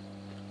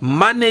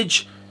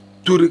manage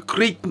to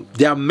recruit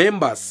their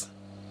members,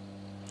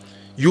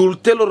 you will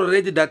tell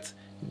already that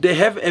they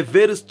have a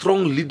very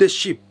strong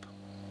leadership,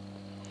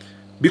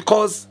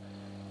 because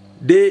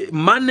they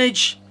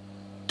manage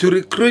to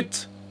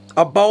recruit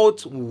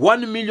about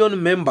 1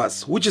 million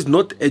members, which is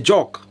not a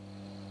joke.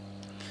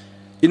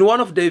 In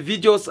one of the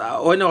videos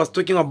when I was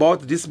talking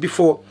about this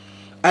before,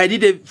 I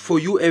did for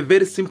you a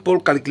very simple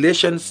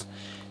calculations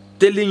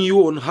telling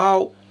you on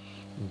how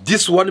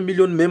this 1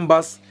 million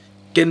members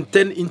can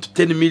turn into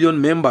 10 million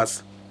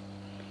members.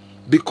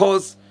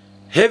 Because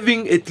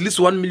having at least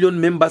 1 million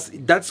members,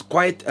 that's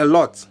quite a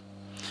lot.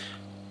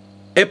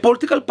 A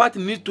political party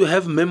needs to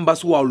have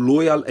members who are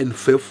loyal and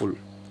faithful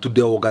to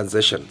their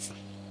organizations.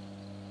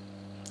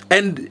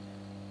 And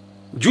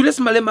Julius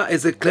Malema,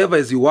 as clever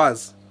as he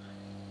was,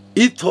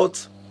 he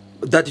thought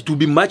that it would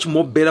be much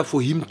more better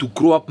for him to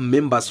grow up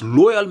members,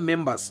 loyal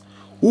members,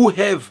 who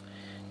have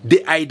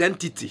the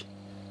identity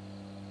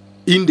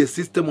in the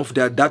system of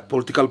that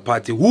political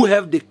party, who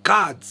have the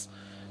cards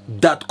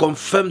that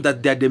confirm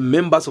that they are the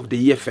members of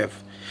the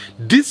EFF.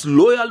 These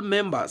loyal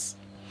members,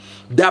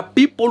 they are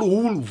people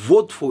who will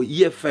vote for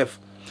EFF.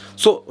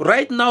 So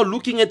right now,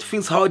 looking at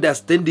things, how they are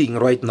standing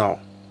right now,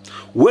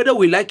 whether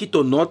we like it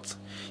or not,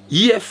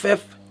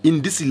 EFF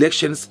in these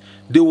elections,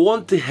 they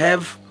want to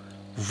have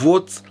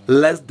votes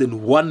less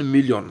than 1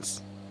 million.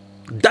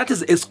 That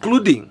is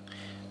excluding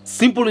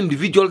simple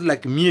individuals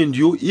like me and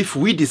you, if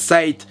we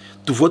decide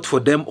to vote for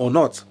them or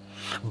not.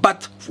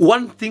 But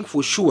one thing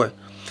for sure,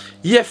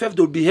 EFF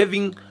will be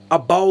having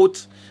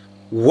about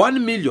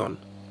 1 million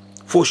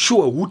for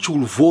sure, which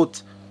will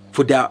vote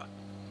for their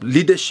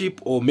leadership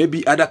or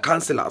maybe other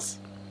councillors.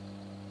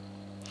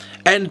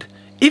 And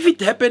if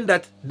it happened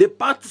that the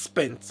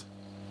participants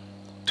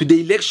to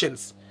the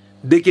elections,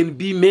 they can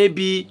be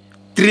maybe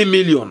 3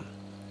 million.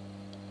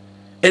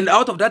 And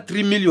out of that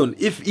 3 million,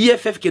 if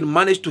EFF can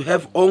manage to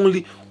have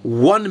only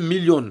 1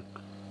 million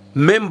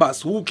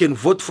members who can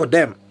vote for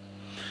them,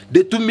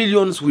 the 2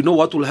 millions, we know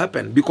what will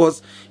happen.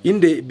 Because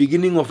in the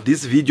beginning of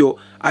this video,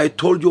 I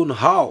told you on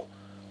how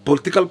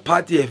political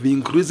parties have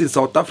increased in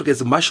South Africa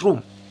as a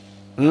mushroom.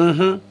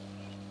 More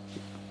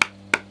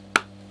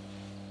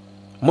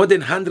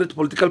than 100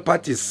 political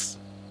parties.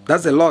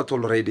 That's a lot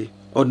already.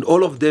 And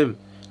all of them,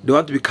 they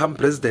want to become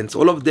presidents.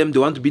 All of them, they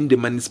want to be in the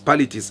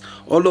municipalities.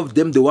 All of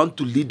them, they want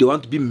to lead. They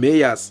want to be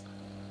mayors.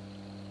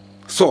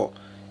 So,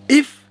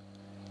 if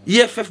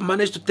EFF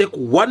managed to take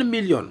 1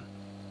 million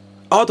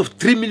out of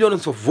 3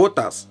 millions of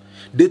voters,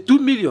 the 2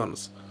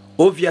 millions,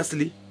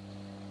 obviously,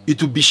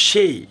 it will be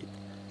shared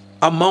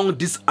among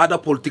these other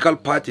political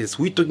parties.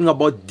 We're talking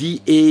about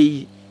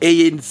DA,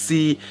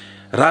 ANC,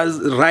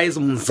 Rise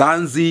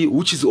Mzansi,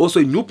 which is also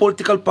a new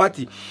political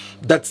party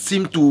that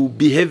seemed to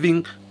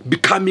be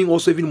becoming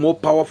also even more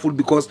powerful,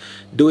 because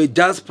they were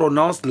just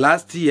pronounced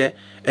last year,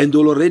 and they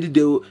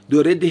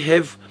already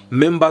have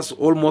members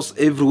almost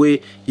everywhere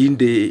in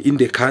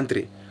the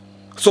country.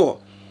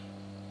 So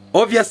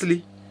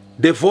obviously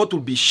the vote will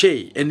be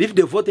shared, and if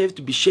the vote have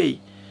to be shared,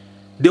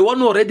 the one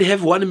who already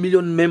have 1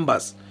 million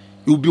members,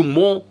 it will be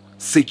more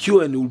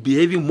secure and will be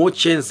having more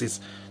chances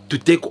to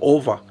take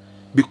over,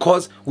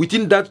 because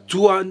within that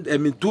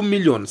 2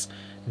 millions,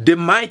 they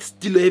might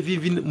still have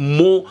even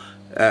more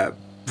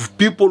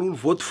people will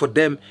vote for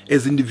them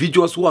as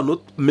individuals who are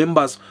not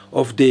members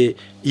of the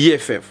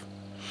EFF.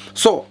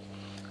 So,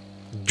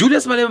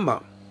 Julius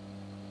Malema,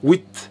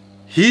 with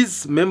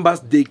his members,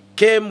 they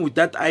came with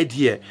that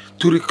idea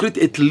to recruit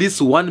at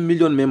least 1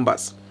 million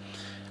members.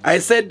 I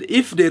said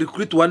if they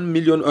recruit 1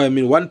 million, or I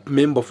mean 1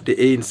 member of the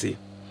ANC,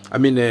 I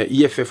mean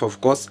EFF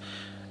of course,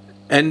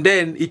 and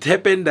then it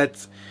happened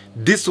that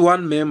this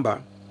 1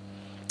 member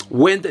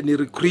went and he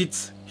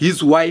recruits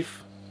his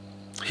wife,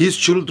 his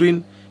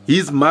children,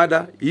 his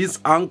mother, his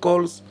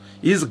uncles,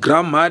 his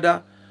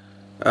grandmother,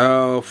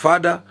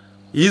 father,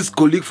 his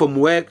colleague from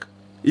work,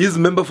 his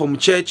member from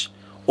church.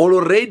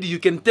 Already you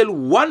can tell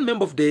 1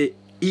 member of the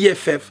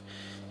EFF,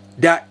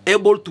 they are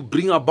able to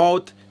bring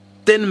about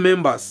 10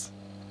 members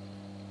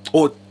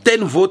or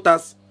 10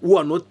 voters who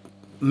are not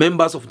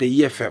members of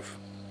the EFF.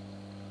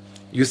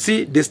 You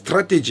see the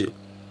strategy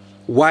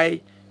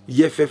why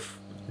EFF,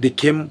 they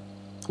came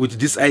with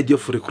this idea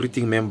of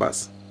recruiting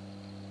members.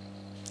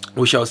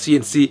 We shall see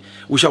and see.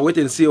 We shall wait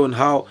and see on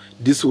how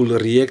this will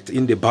react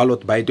in the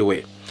ballot, by the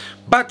way.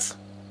 But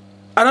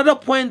another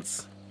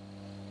point,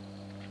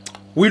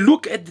 we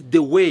look at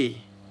the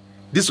way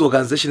this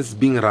organization is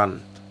being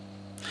run.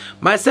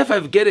 Myself,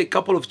 I've get a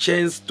couple of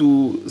chances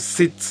to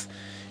sit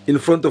in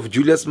front of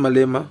Julius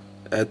Malema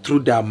through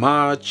their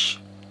march,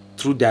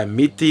 through their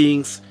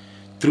meetings,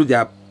 through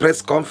their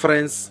press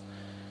conference.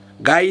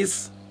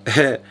 Guys,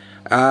 okay,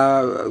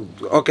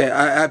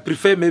 I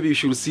prefer maybe you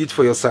should see it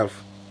for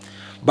yourself.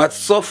 But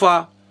so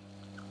far,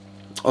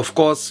 of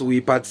course,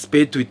 we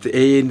participate with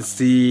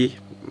ANC,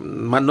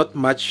 not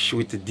much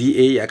with the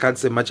DA. I can't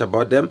say much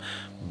about them.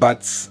 But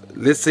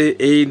let's say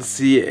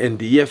ANC and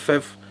the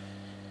EFF,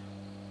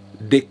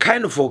 the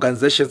kind of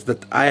organizations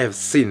that I have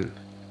seen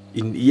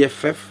in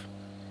EFF,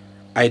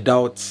 I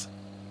doubt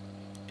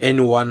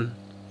anyone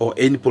or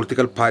any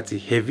political party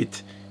have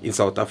it in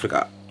South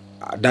Africa.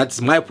 That's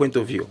my point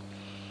of view.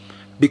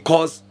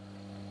 Because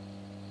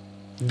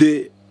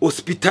the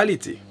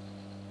hospitality,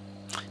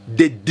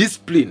 the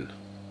discipline,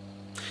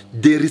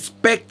 the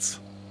respect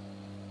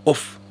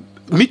of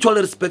mutual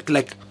respect,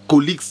 like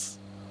colleagues,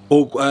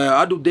 or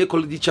how do they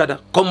call each other?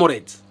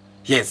 Comrades.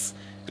 Yes,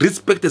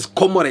 respect as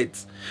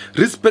comrades,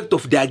 respect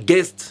of their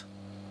guests,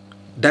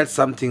 that's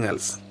something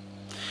else.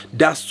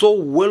 They are so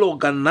well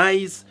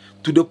organized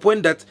to the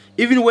point that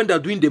even when they're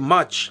doing the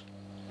march,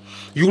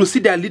 you will see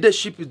their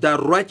leadership is there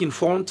right in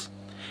front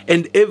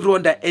and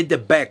everyone that at the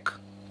back.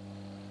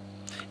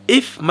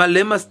 If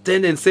Malema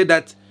stand and say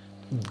that,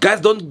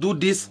 guys, don't do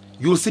this,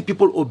 you will see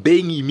people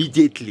obeying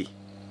immediately,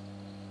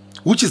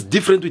 which is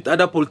different with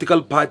other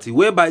political parties,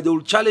 whereby they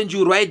will challenge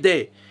you right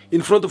there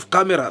in front of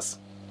cameras.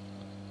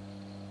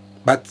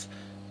 But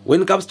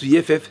when it comes to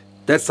EFF,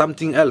 that's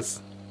something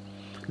else.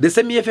 The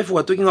same EFF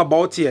we're talking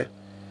about here,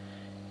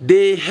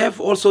 they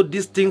have also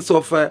these things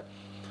of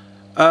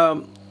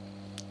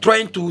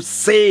trying to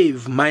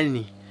save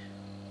money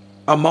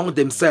among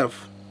themselves.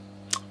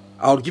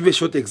 I'll give a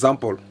short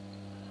example.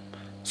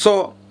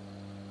 So,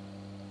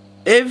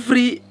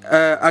 every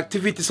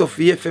activities of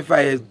EFF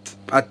I had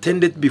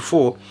attended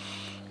before,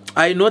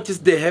 I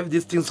noticed they have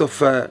these things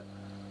of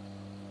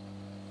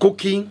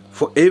cooking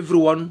for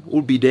everyone who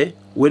will be there,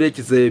 whether it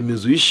is the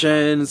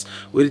musicians,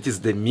 whether it is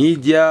the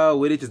media,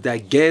 whether it is their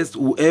guests,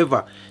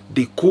 whoever.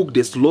 They cook,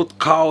 they slaughter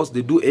cows,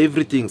 they do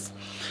everything.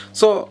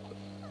 So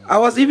I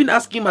was even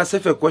asking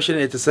myself a question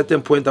at a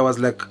certain point. I was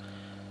like,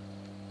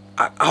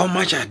 how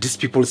much are these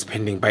people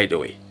spending, by the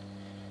way?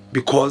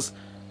 Because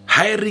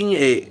hiring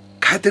a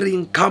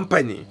catering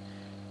company,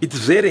 it's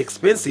very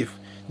expensive.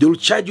 They will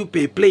charge you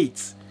per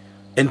plate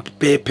and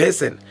per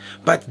person.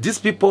 But these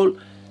people,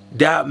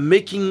 they are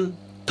making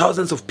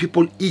thousands of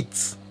people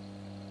eat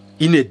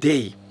in a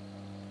day.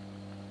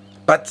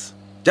 But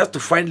just to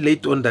find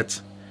later on that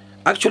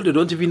actually they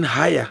don't even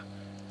hire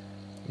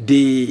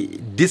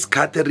these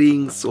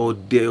caterings or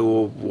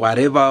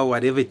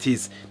whatever it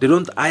is. They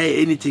don't hire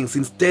anything.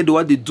 Instead,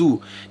 what they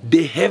do,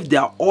 they have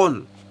their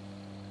own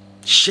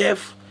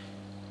chef,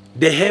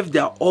 they have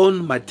their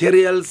own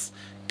materials,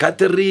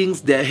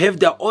 caterings, they have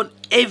their own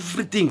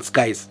everything,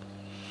 guys.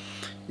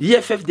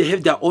 EFF, they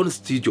have their own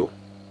studio,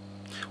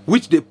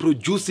 which they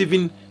produce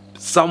even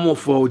some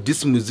of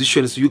these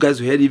musicians. You guys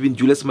heard even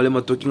Julius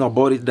Malema talking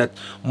about it, that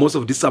most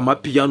of these are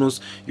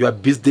pianos. You are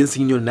busy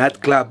dancing in your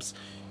nightclubs.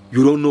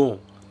 You don't know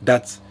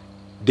that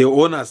the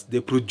owners, they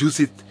produce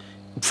it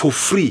for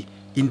free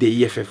in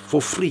the EFF,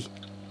 for free.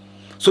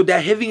 So they are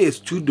having a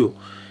studio,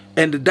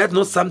 and that's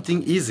not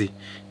something easy.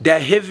 They are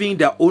having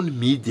their own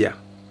media.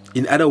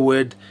 In other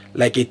words,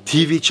 like a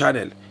TV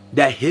channel.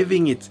 They are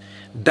having it.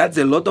 That's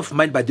a lot of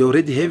money, but they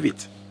already have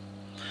it.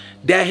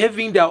 They are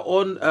having their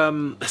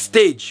own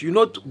stage. You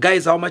know,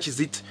 guys, how much is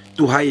it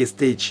to hire a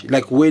stage?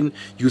 Like when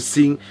you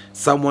sing,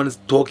 someone's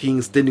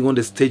talking, standing on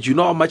the stage, you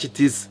know how much it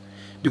is?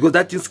 Because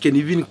that thing can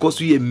even cost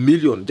you $1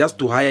 million just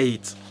to hire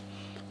it.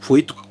 For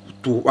you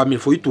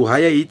to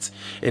hire it,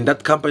 and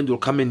that company will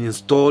come and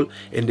install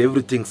and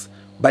everything.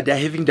 But they are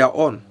having their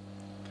own.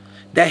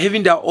 They are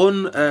having their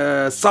own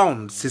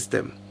sound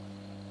system.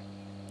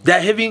 They are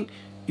having,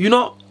 you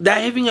know,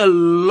 they're having a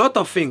lot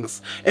of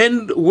things.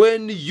 And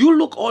when you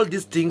look all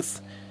these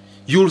things,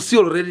 you'll see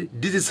already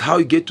this is how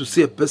you get to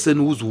see a person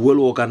who's well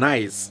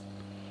organized.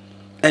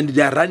 And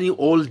they are running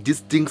all these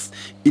things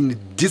in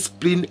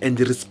discipline and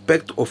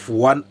respect of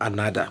one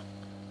another.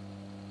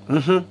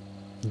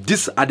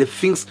 These are the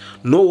things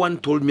no one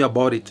told me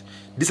about it.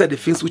 These are the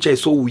things which I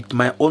saw with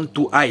my own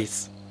 2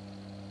 eyes.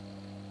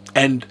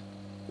 And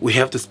we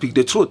have to speak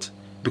the truth,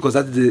 because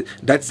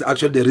that's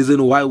actually the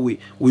reason why we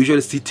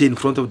usually sit in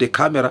front of the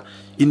camera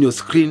in your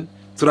screen,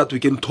 so that we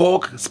can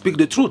talk, speak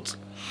the truth.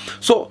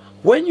 So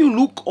when you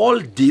look all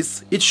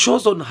this, it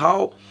shows on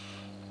how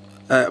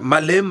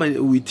Malema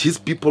with his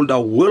people that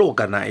are well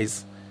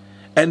organized,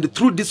 and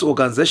through these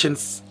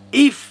organizations,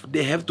 if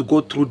they have to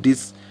go through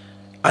this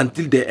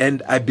until the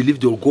end, I believe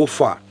they'll go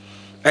far.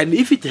 And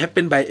if it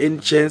happened by any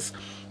chance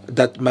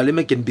that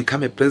Malema can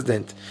become a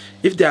president,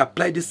 if they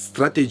apply this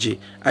strategy,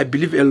 I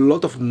believe a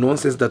lot of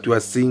nonsense that we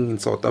are seeing in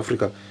South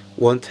Africa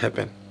won't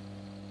happen.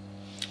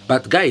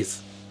 But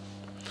guys,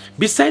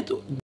 besides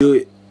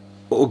the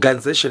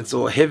organizations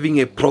or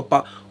having a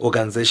proper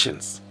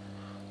organizations,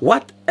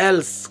 what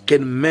else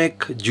can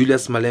make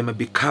Julius Malema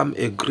become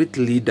a great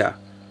leader,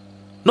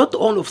 not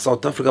only of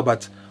South Africa,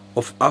 but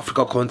of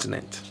Africa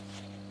continent?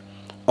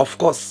 Of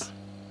course,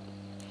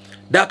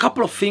 there are a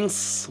couple of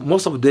things,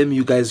 most of them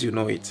you guys, you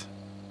know it.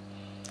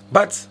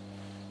 But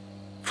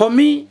for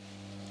me,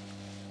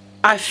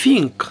 I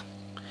think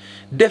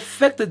the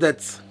fact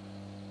that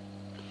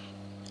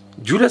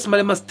Julius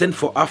Malema stands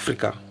for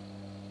Africa,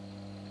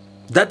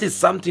 that is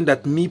something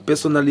that me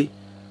personally,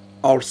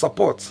 I'll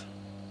support.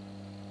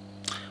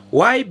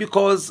 Why?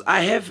 Because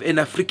I have an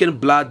African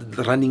blood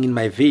running in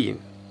my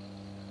vein.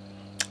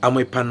 I'm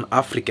a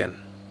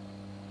Pan-African.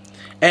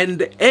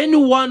 And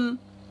anyone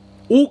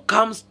who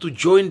comes to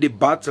join the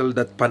battle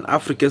that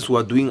Pan-Africans who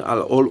are doing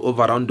all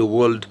over around the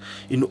world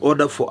in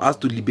order for us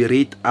to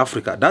liberate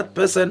Africa, that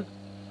person,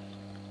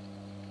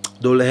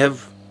 they'll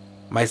have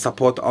my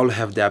support, I'll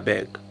have their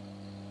back.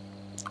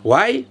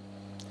 Why?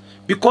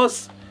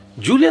 Because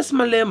Julius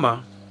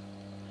Malema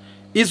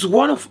is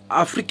one of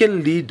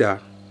African leaders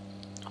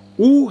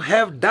who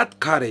have that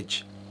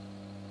courage.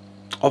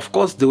 Of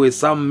course, there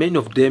were many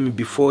of them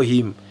before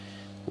him.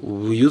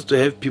 We used to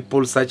have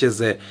people such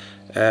as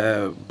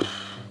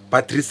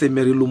Patrice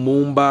Emery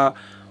Lumumba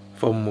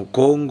from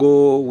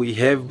Congo. We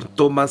have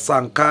Thomas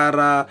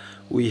Sankara.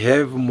 We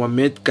have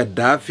Muammar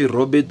Gaddafi,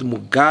 Robert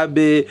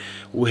Mugabe.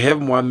 We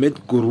have Mohamed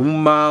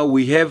Guruma.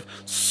 We have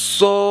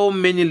so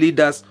many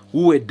leaders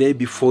who were there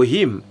before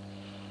him.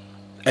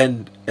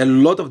 And a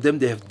lot of them,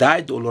 they have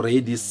died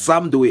already.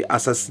 Some they were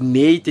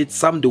assassinated.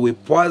 Some they were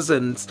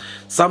poisoned.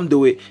 Some they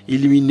were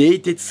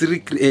eliminated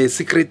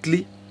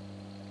secretly.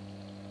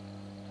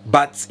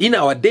 But in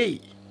our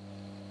day,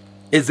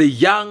 as a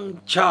young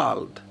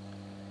child,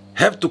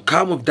 have to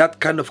come with that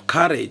kind of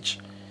courage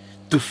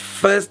to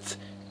face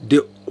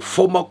the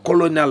former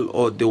colonial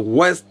or the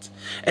West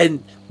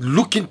and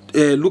look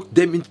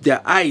them into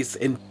their eyes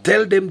and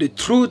tell them the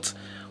truth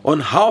on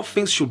how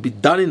things should be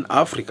done in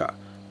Africa.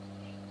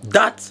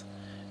 That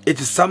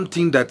it is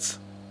something that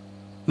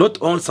not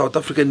only South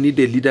Africa need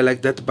a leader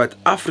like that, but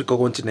Africa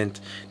continent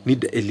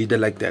need a leader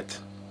like that.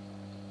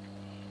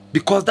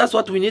 Because that's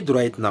what we need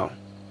right now.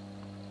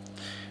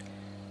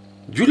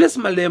 Julius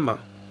Malema,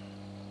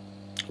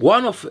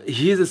 one of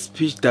his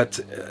speech that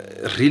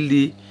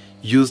really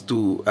used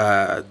to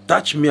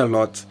touch me a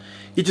lot,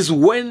 it is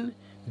when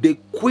the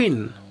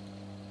Queen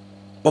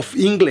of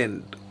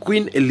England,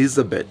 Queen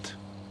Elizabeth,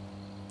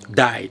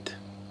 died.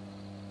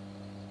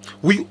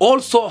 We all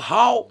saw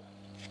how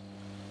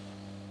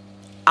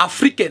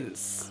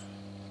Africans,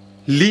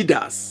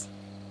 leaders,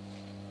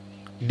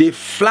 they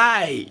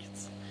fly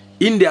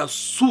in their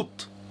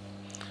suit,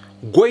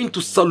 going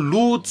to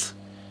salute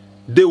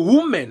the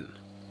women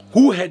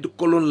who had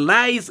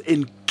colonized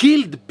and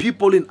killed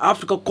people in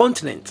Africa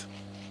continent.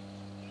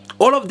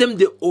 All of them,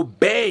 they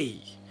obey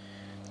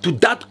to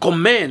that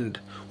command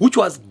which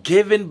was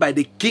given by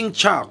the King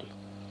Charles,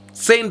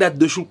 saying that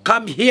they should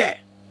come here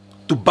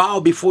to bow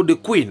before the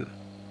Queen.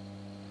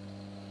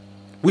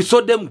 We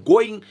saw them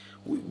going,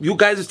 you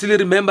guys still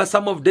remember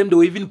some of them, they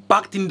were even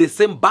packed in the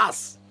same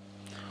bus.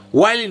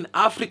 While in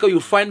Africa, you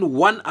find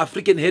one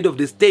African head of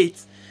the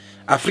state,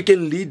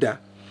 African leader,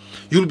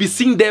 you'll be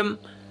seeing them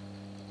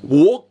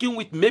walking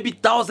with maybe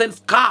thousands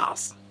of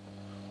cars.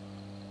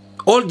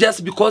 All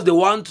just because they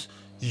want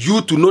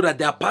you to know that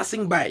they are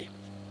passing by.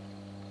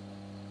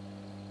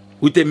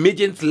 With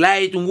emergency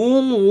light, woo,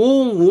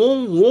 woo,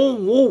 woo, woo,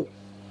 woo.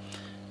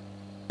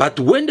 But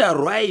when they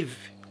arrive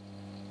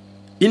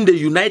in the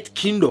United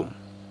Kingdom,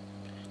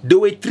 they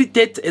were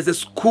treated as a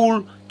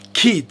school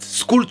kids,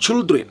 school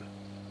children.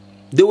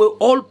 They were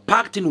all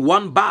packed in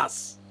one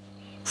bus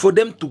for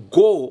them to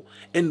go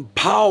and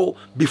bow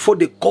before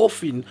the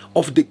coffin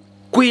of the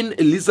Queen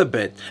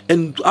Elizabeth.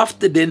 And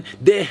after then,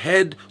 they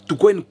had to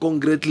go and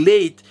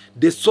congratulate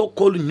the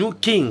so-called new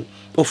king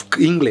of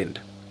England.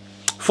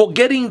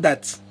 Forgetting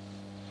that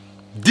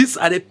these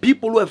are the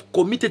people who have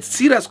committed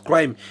serious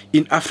crime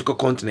in Africa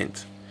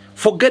continent.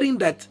 Forgetting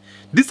that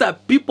These are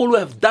people who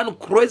have done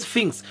crazy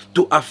things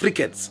to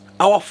Africans.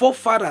 Our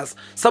forefathers,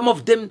 some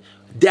of them,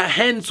 their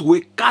hands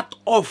were cut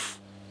off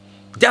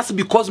just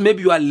because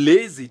maybe you are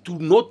lazy to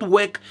not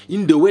work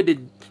in the way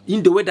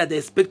that they're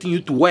expecting you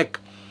to work.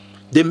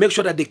 They make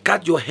sure that they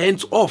cut your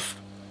hands off.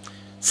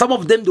 Some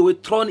of them, they were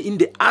thrown in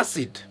the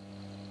acid.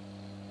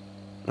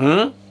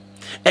 And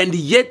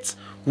yet,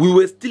 we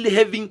were still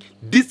having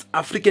these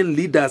African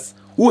leaders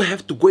who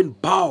have to go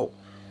and bow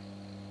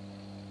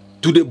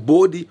to the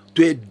body,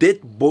 to a dead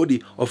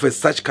body of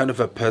such kind of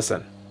a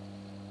person.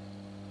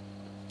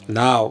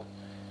 Now,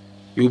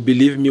 you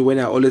believe me when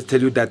I always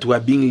tell you that we are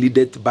being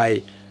led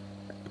by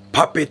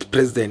puppet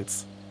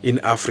presidents in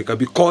Africa,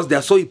 because they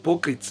are so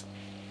hypocrites.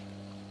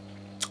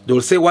 They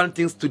will say one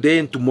thing today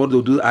and tomorrow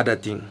they'll do other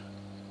thing.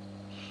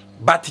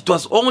 But it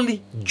was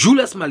only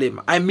Julius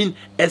Malema, I mean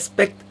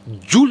expect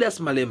Julius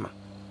Malema,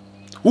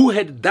 who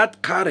had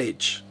that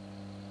courage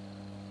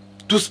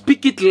to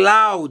speak it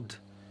loud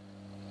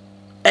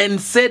and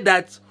say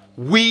that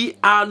we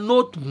are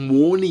not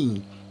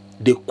mourning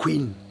the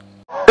Queen.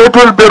 It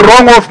will be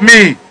wrong of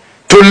me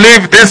to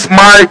leave this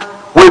mic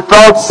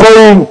without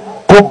saying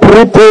to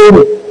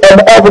Britain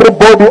and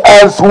everybody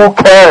else who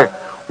care,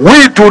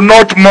 we do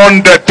not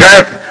mourn the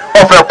death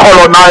of a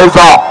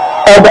colonizer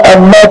and a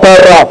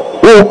murderer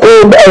who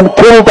came and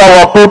killed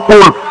our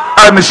people,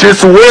 and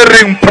she's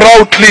wearing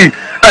proudly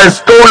a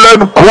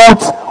stolen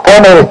coat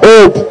on her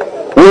head.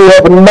 We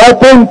have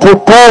nothing to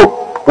do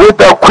with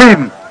the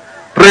Queen.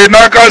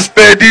 Renaka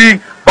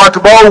steady, but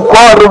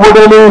Baukwari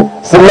Budeli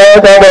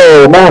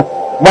Slaga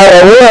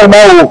Mara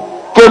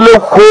now Kele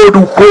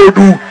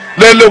Kodu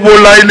Lele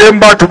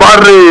Bolailemba to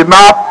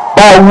Barena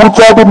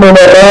Baucha the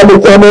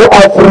minerality of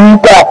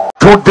Africa.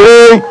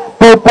 Today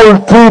people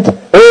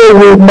treat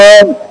we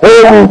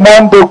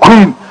man the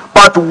Queen.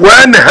 But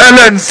when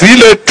Helen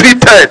Zille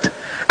tweeted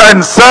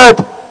and said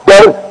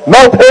that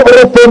not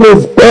everything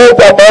is bad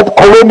about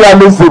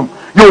colonialism,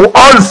 you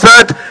all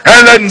said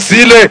Helen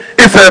Zille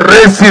is a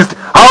racist.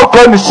 How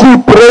can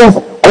she praise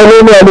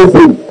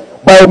colonialism?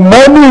 By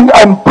mourning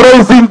and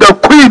praising the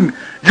Queen,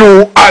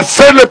 you are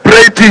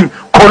celebrating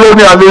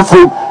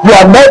colonialism. You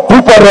are not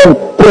different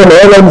from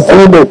Helen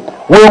Zille.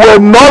 We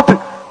were not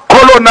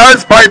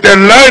colonized by the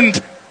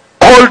land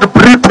called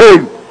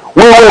Britain.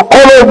 We were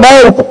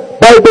colonized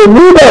by the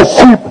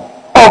leadership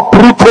of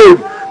Britain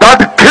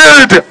that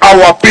killed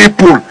our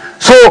people.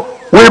 So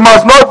we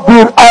must not be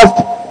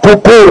asked to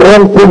do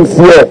wrong things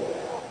here.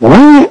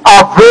 We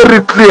are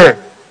very clear.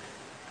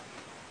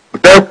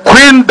 The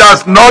Queen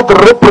does not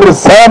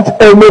represent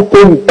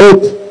anything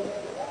good.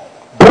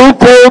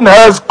 Britain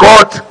has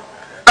got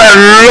a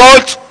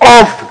lot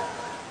of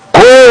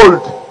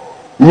gold,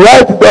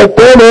 yet they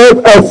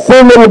don't have a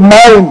single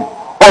mine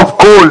of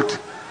gold.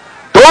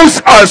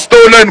 Those are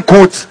stolen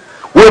goods.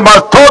 We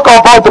must talk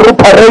about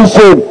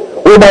reparation.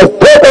 We must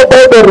talk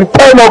about the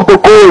return of the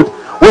gold.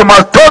 We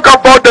must talk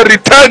about the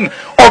return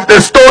of the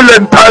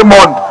stolen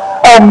diamond,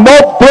 and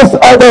not these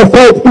other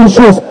side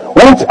issues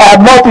which are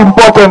not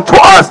important to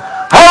us.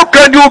 How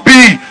can you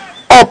be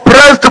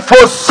oppressed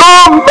for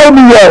so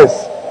many years?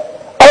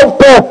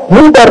 After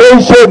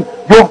liberation,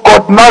 you've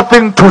got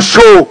nothing to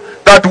show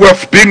that we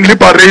have been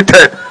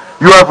liberated.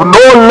 You have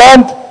no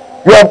land,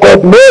 you have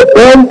got no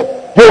bank,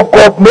 you've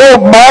got no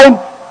mine.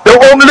 The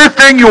only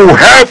thing you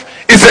have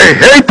is a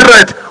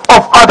hatred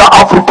of other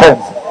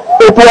Africans.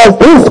 It was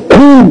this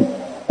Queen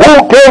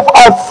who gave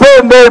us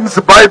surnames,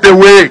 by the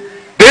way.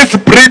 This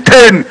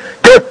Britain,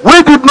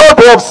 we did not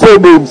have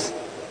surnames.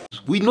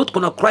 We're not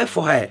gonna cry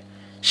for her.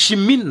 She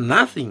means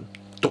nothing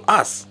to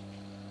us.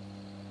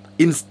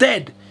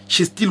 Instead,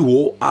 she still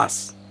owe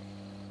us.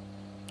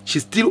 She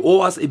still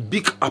owes us a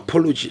big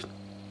apology.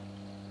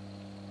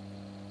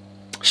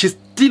 She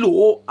still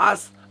owes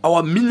us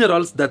our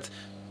minerals that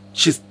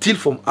she steals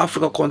from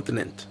Africa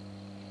continent.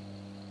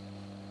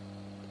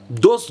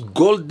 Those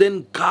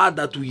golden cars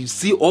that we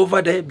see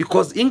over there,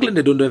 because England,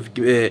 they don't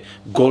have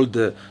gold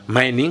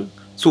mining.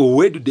 So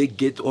where do they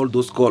get all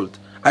those gold?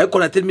 Are you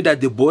gonna tell me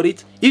that they bought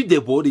it? If they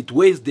bought it,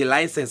 where is the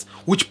license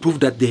which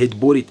proved that they had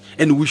bought it?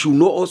 And we should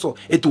know also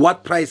at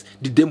what price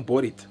did they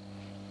bought it.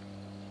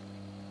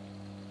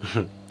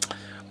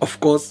 Of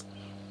course,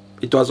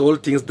 it was all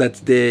things that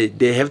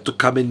they have to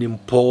come and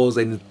impose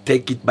and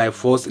take it by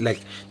force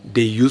like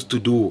they used to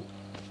do.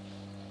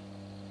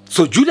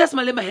 So Julius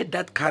Malema had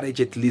that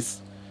courage at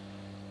least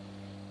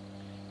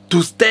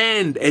to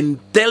stand and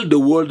tell the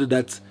world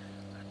that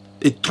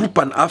a true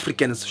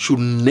Pan-Africans should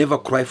never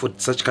cry for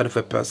such kind of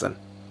a person.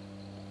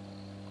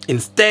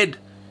 Instead,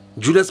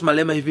 Julius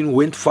Malema even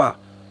went far,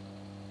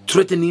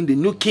 threatening the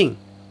new king,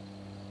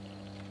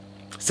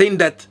 saying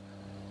that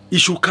he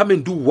should come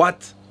and do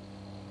what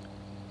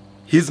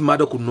his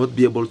mother could not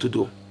be able to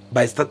do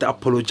by starting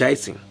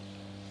apologizing.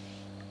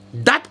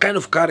 That kind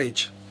of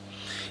courage,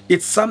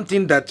 it's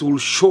something that will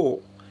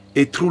show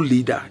a true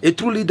leader. A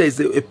true leader is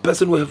a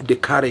person who has the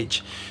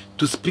courage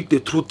to speak the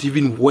truth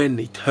even when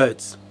it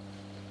hurts.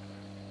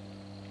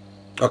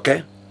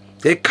 Okay?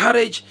 The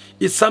courage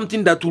is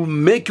something that will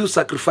make you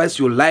sacrifice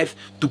your life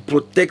to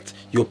protect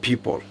your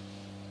people.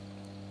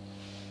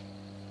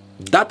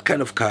 That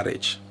kind of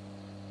courage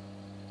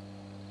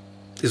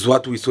is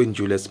what we saw in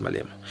Julius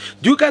Malema.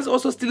 Do you guys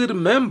also still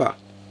remember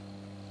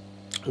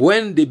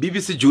when the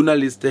BBC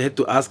journalist had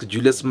to ask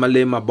Julius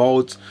Malema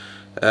about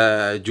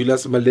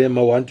Julius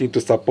Malema wanting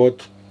to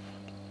support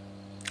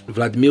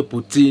Vladimir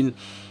Putin,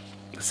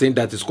 saying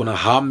that it's going to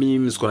harm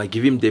him, it's going to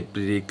give him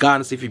the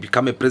guns if he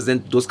become a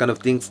president, those kind of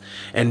things.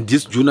 And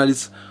this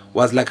journalist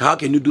was like, how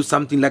can you do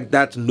something like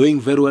that, knowing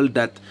very well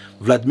that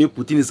Vladimir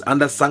Putin is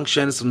under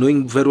sanctions,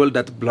 knowing very well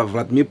that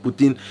Vladimir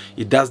Putin,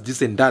 he does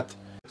this and that.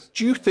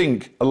 Do you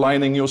think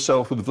aligning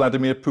yourself with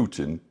Vladimir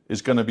Putin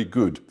is going to be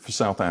good for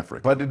South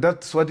Africa? But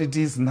that's what it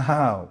is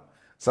now.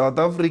 South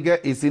Africa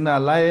is in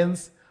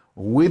alliance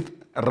with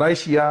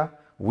Russia,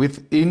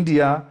 with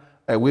India,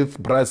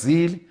 with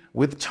Brazil,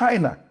 with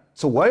China.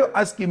 So why are you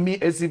asking me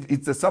as if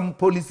it's some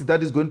policy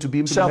that is going to be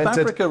implemented South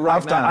Africa right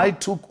after now. I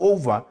took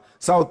over?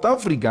 South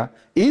Africa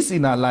is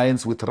in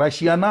alliance with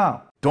Russia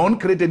now. Don't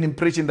create an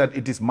impression that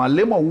it is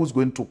Malema who's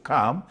going to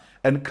come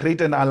and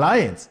create an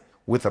alliance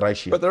with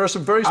Russia. But there are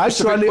some very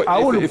specific... Actually, I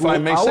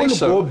will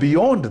so. go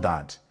beyond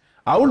that.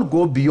 I will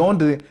go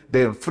beyond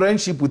the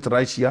friendship with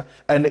Russia,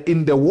 and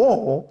in the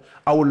war,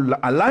 I will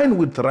align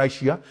with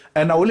Russia,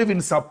 and I will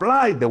even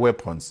supply the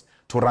weapons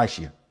to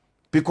Russia.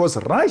 Because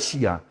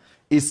Russia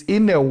is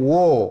in a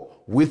war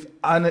with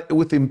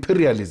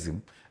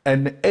imperialism,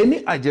 and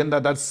any agenda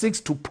that seeks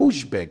to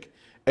push back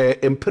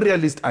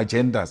imperialist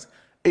agendas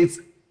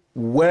is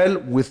well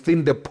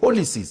within the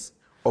policies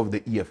of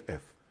the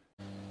EFF.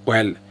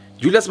 Well,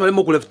 Julius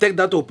Malema could have taken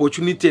that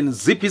opportunity and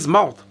zip his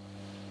mouth.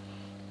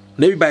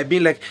 Maybe by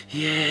being like,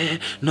 yeah,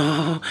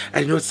 no,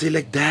 I did not say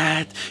like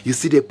that. You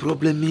see, the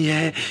problem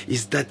here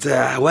is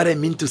that what I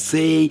mean to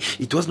say,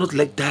 it was not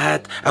like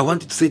that. I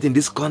wanted to say it in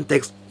this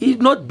context. He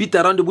did not beat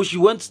around the bush. He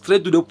went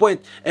straight to the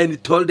point and he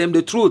told them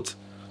the truth.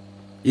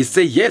 He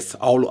said, yes,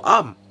 I will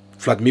arm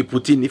Vladimir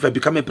Putin if I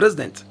become a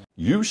president.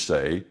 You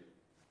say,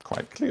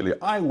 quite clearly,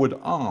 I would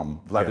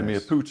arm Vladimir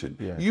Putin.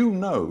 Yes. You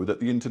know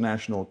that the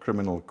International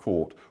Criminal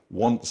Court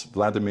wants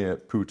Vladimir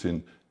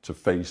Putin to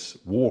face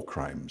war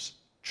crimes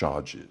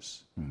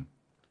charges.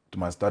 It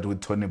must start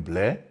with Tony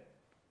Blair.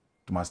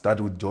 It must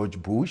start with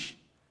George Bush.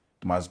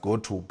 It must go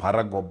to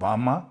Barack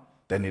Obama.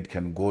 Then it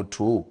can go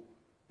to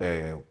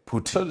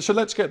Putin. So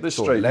let's get this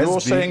straight. You're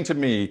saying to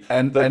me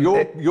that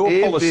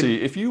your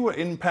policy, if you were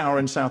in power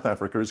in South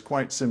Africa, is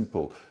quite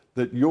simple.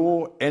 That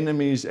your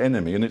enemy's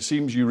enemy, and it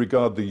seems you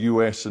regard the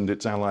US and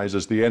its allies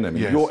as the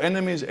enemy, Yes. your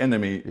enemy's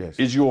enemy Yes.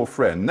 is your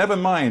friend. Never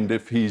mind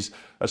if he's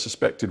a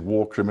suspected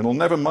war criminal.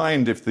 Never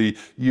mind if the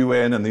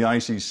UN and the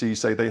ICC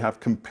say they have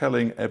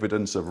compelling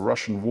evidence of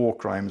Russian war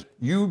crimes.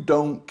 You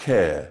don't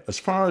care. As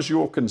far as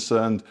you're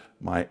concerned,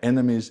 my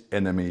enemy's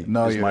enemy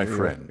is my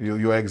friend.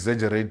 You're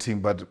exaggerating,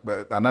 but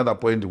another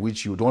point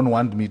which you don't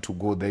want me to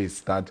go there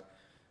is that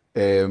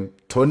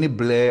Tony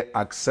Blair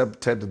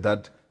accepted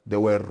that they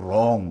were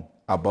wrong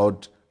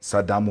about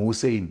Saddam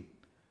Hussein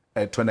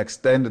to an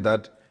extent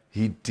that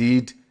he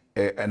did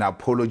an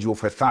apology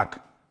of a thug,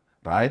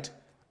 right?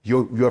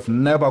 You have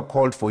never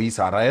called for his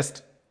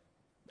arrest.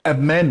 A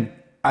man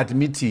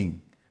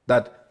admitting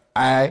that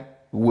I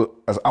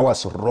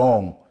was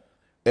wrong.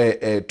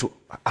 To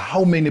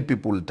how many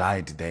people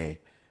died there,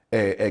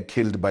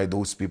 killed by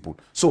those people?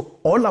 So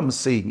all I'm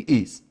saying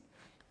is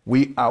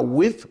we are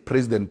with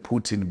President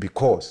Putin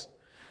because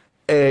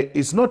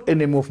it's not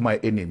enemy of my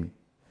enemy.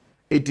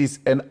 It is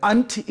an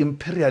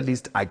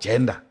anti-imperialist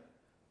agenda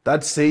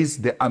that says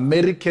the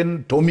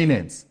American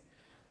dominance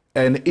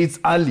and its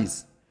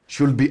allies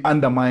should be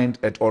undermined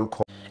at all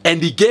costs.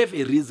 And he gave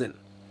a reason.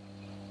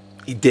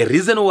 The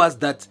reason was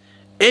that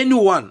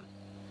anyone,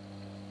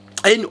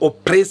 any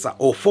oppressor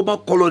or former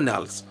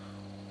colonials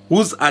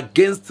who's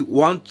against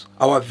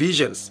our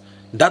visions,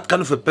 that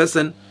kind of a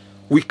person,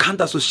 we can't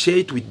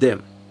associate with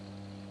them.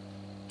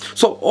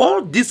 So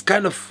all this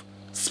kind of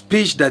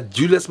speech that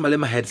Julius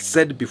Malema had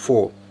said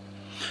before,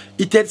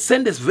 it had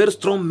sent a very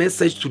strong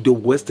message to the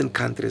Western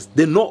countries.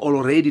 They know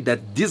already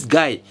that this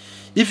guy,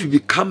 if he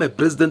become a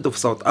president of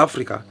South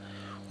Africa,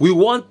 we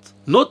want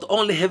not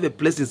only have a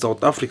place in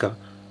South Africa,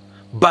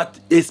 but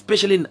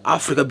especially in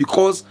Africa,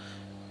 because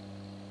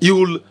he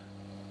will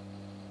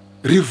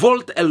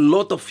revolt a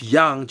lot of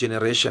young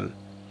generation.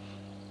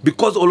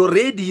 Because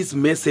already his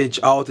message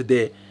out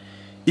there,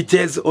 it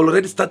has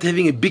already started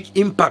having a big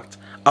impact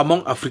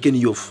among African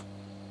youth.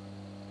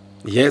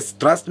 Yes,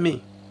 trust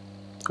me.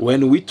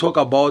 When we talk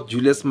about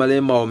Julius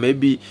Malema, or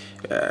maybe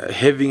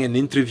having an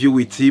interview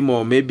with him,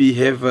 or maybe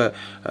have a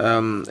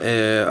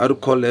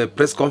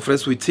press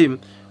conference with him,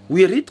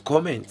 we read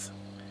comments.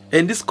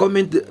 And this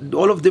comment,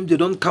 all of them, they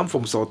don't come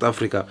from South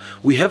Africa.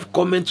 We have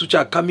comments which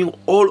are coming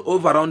all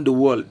over around the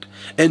world.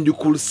 And you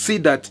could see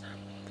that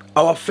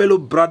our fellow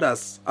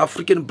brothers,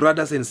 African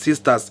brothers and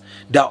sisters,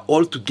 they are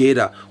all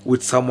together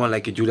with someone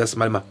like Julius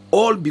Malema.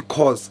 All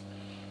because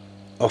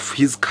of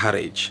his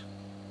courage.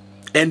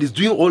 And he's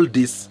doing all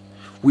this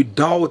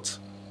without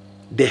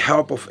the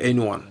help of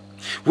anyone.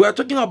 We are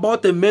talking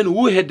about a man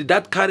who had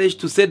that courage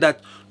to say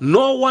that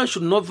no one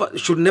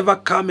should never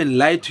come and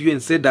lie to you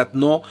and say that,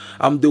 no,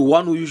 I'm the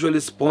one who usually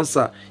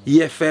sponsor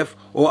EFF,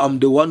 or I'm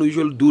the one who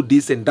usually do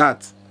this and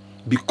that,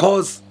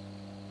 because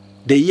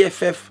the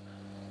EFF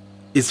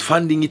is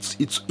funding its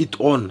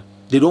own.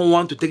 They don't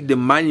want to take the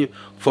money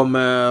from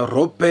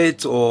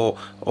Robert or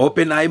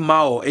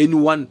Oppenheimer or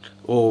anyone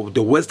or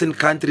the Western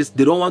countries.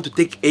 They don't want to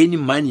take any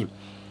money.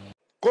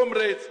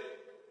 Comrades,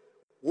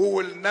 we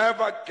will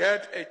never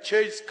get a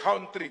changed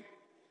country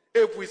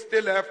if we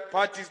still have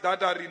parties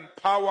that are in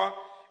power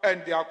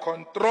and they are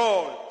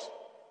controlled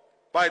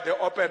by the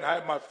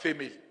Oppenheimer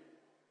family.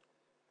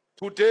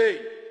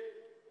 Today,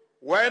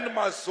 when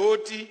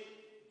Mazzotti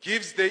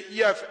gives the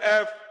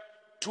EFF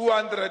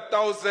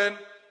 200,000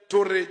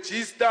 to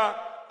register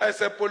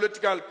as a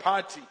political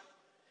party,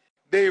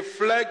 they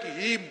flag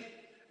him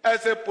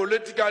as a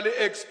politically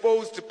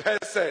exposed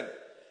person.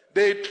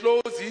 They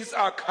close his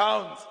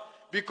accounts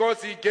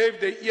because he gave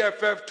the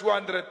EFF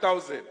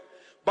 200,000.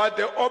 But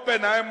the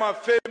Oppenheimer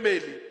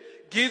family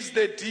gives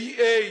the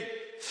DA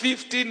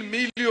 15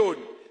 million,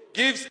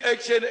 gives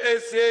Action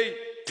SA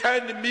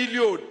 10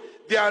 million.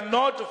 They are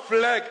not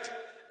flagged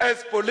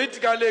as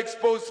politically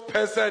exposed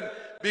person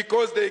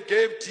because they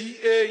gave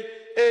DA,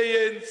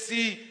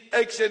 ANC,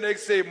 Action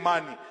SA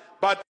money.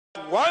 But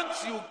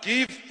once you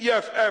give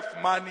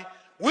EFF money,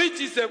 which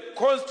is a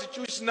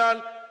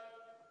constitutional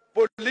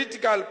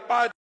political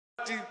party,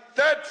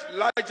 third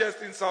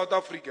largest in South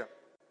Africa,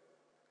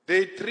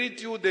 they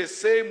treat you the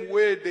same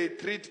way they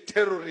treat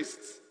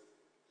terrorists.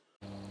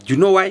 You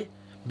know why?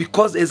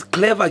 Because as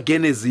clever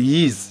again as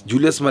he is,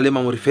 Julius Malema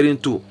I'm referring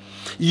to,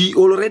 he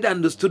already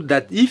understood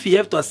that if he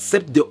have to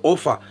accept the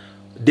offer,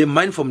 the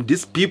money from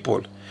these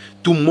people,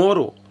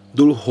 tomorrow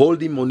they'll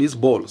hold him on his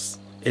balls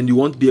and he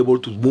won't be able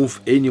to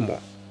move anymore.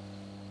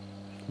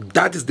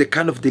 That is the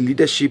kind of the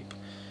leadership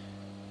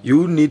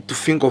you need to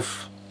think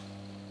of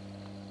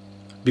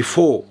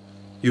before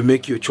you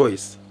make your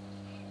choice.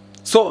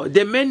 So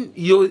the man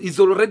is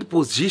already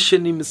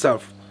positioning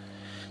himself.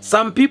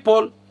 Some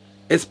people,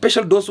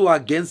 especially those who are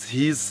against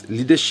his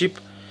leadership,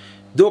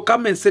 they'll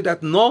come and say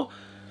that, no,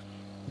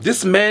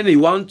 this man, he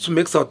wants to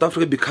make South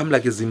Africa become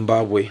like a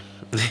Zimbabwe.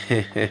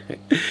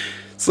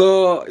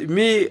 So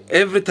me,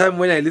 every time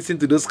when I listen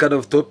to this kind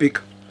of topic,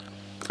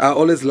 I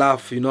always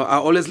laugh, I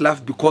always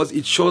laugh because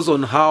it shows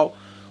on how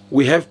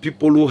we have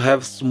people who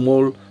have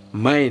small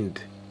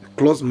mind,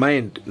 closed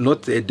mind,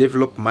 not a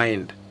developed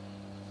mind.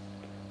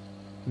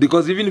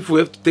 Because even if we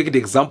have to take the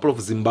example of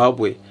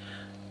Zimbabwe,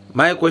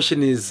 my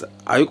question is,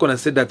 are you going to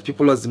say that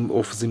people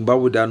of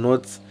Zimbabwe, they are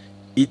not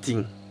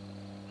eating,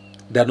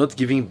 they are not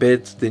giving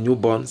birth to the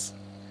newborns,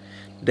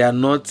 they are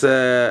not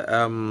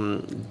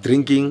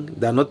drinking,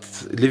 they are not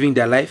living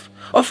their life?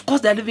 Of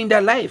course they are living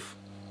their life.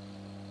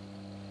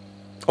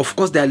 Of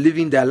course they are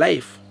living their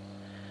life.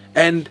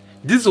 And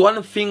this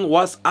one thing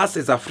was us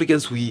as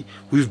Africans,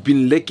 we've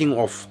been lacking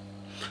of.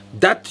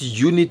 That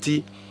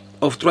unity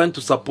of trying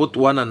to support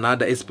one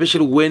another,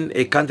 especially when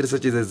a country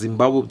such as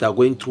Zimbabwe they are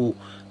going through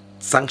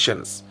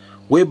sanctions,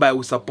 whereby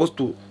we're supposed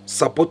to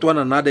support one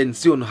another and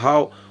see on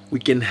how we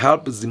can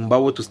help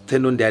Zimbabwe to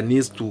stand on their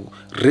knees, to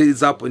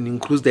raise up and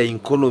increase their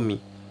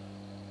economy.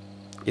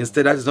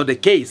 Instead, that is not the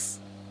case.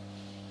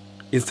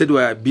 Instead,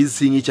 we are busy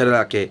seeing each other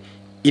like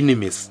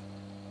enemies,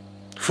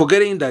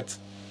 forgetting that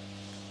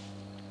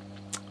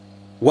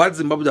what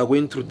Zimbabwe are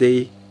going through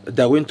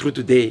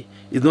today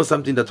is not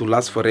something that will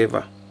last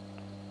forever.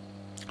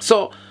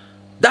 So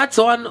that's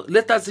one.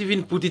 Let us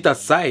even put it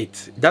aside.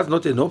 That's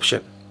not an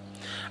option.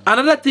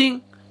 Another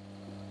thing,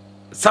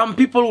 some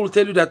people will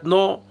tell you that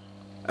no,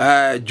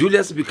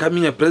 Julius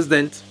becoming a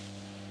president,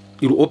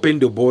 it will open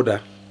the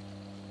border.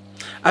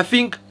 I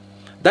think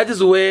that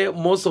is where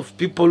most of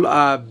people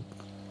are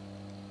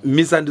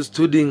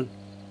misunderstanding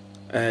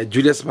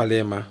Julius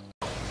Malema.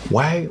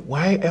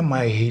 Why am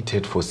I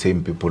hated for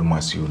saying people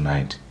must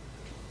unite?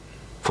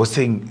 For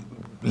saying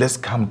let's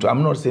come to,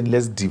 I'm not saying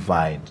let's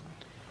divide.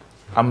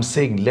 I'm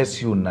saying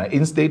let's unite.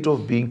 Instead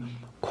of being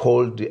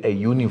called a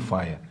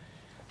unifier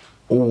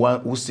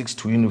who seeks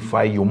to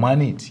unify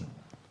humanity,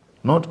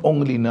 not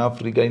only in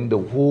Africa, in the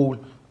whole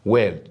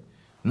world.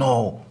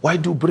 No, why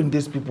do you bring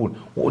these people?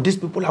 Oh, these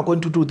people are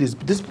going to do this,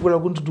 these people are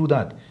going to do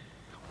that.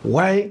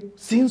 Why?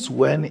 Since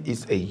when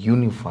is a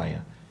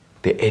unifier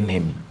the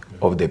enemy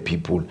of the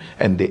people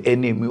and the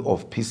enemy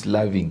of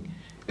peace-loving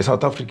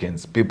South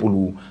Africans, people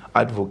who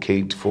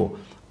advocate for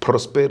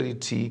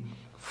prosperity,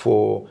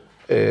 for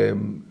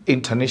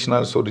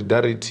international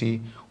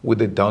solidarity with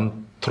the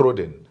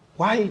downtrodden?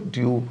 Why do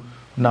you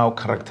now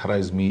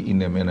characterize me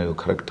in a manner you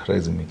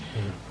characterize me?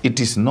 It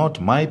is not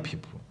my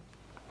people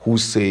who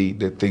say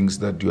the things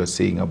that you are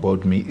saying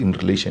about me in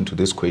relation to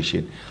this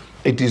question.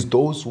 It is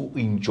those who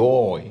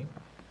enjoy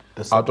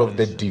out of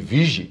the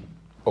division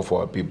of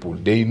our people.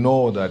 They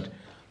know that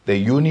the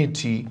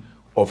unity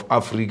of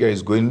Africa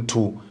is going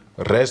to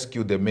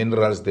rescue the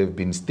minerals they've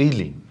been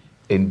stealing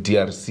in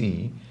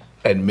DRC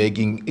and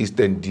making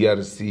Eastern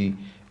DRC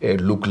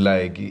look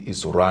like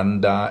it's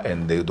Rwanda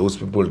and those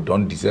people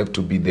don't deserve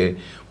to be there.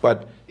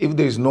 But If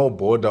there is no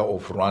border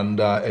of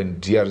Rwanda and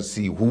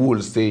DRC, who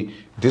will say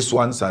these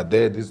ones are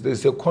there?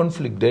 There's a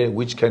conflict there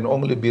which can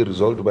only be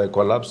resolved by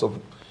collapse of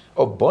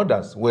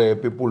borders, where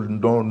people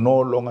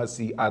no longer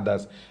see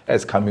others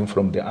as coming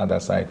from the other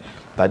side.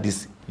 That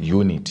is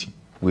unity.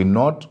 We're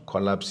not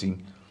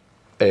collapsing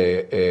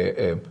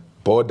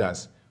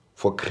borders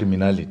for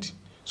criminality.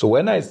 So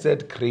when I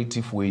said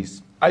creative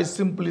ways, I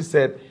simply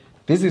said,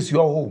 this is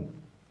your home.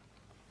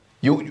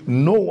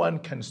 No one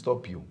can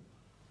stop you.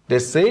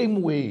 The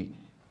same way,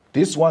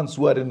 these ones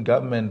who are in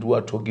government who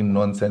are talking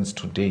nonsense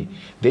today,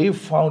 they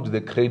found the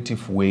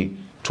creative way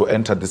to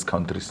enter these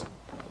countries.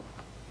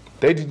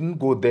 They didn't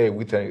go there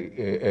with an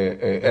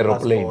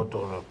aeroplane.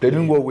 They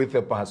didn't go with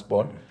a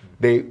passport.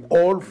 They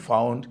all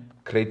found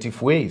creative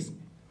ways.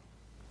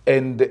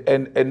 And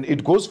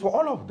it goes for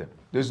all of them.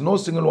 There's no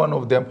single one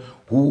of them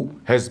who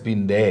has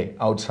been there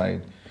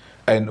outside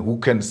and who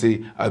can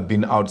say, I've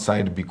been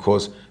outside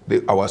because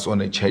I was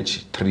on a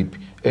church trip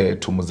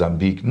to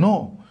Mozambique.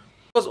 No.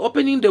 Because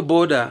opening the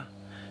border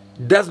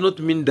does not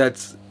mean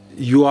that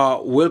you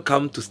are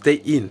welcome to stay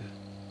in.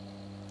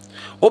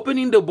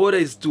 Opening the border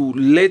is to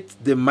let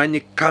the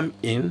money come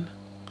in,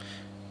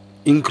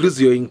 increase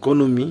your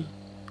economy,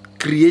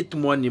 create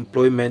more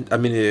employment,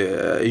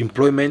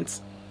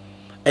 employment,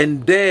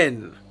 and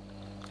then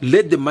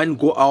let the money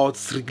go out,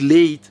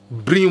 circulate,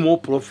 bring more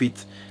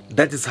profit.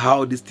 That is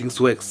how these things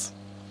works.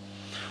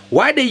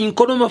 Why the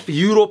economy of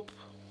Europe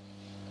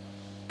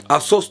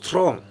are so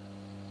strong?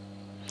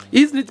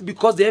 Isn't it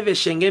because they have a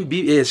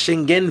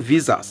Schengen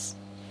visas?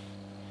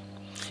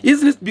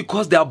 Isn't it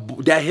because they are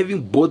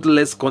having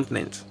borderless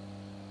continent,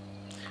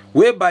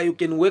 whereby you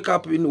can wake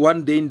up in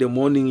one day in the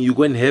morning, you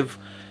go and have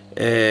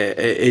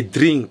a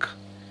drink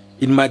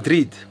in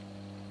Madrid,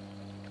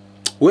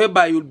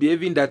 whereby you'll be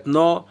having that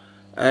no,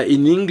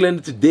 in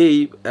England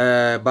today,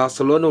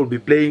 Barcelona will be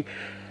playing,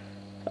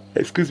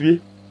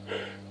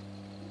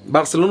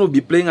 Barcelona will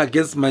be playing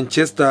against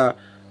Manchester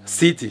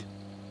City.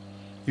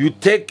 You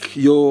take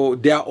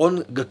their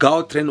own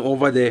GAU train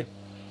over there,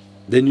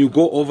 then you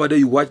go over there,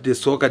 you watch the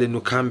soccer, then you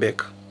come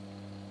back.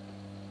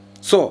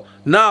 So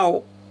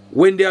now,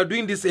 when they are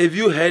doing this, have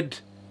you heard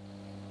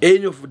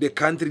any of the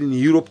country in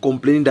Europe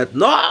complaining that,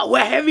 no,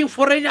 we're having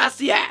foreigners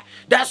here,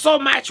 there's so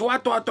much,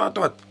 what?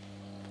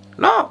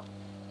 No.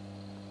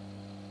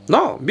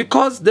 No,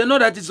 because they know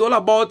that it's all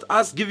about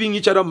us giving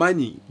each other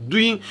money,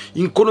 doing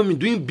economy,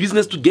 doing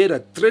business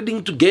together,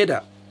 trading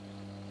together.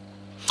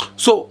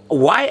 So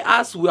why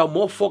us, we are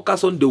more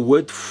focused on the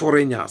word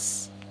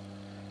foreigners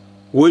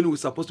when we're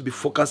supposed to be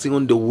focusing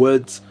on the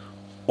words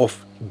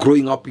of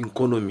growing up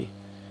economy,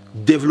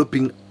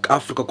 developing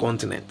Africa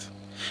continent?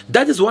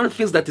 That is one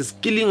thing that is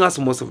killing us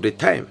most of the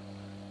time.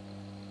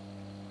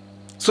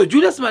 So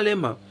Julius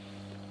Malema,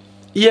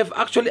 he have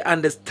actually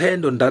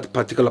understand on that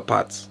particular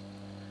part.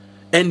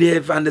 And he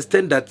have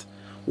understand that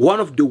one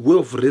of the way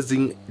of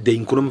raising the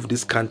economy of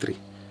this country,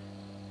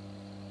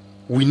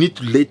 we need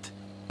to let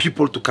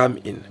people to come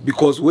in.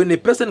 Because when a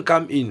person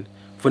come in,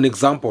 for an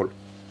example,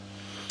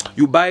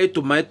 you buy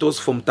tomatoes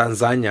from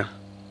Tanzania,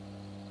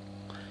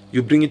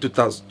 you bring it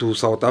to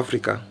South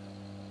Africa,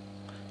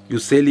 you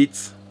sell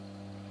it,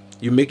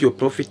 you make your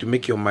profit, you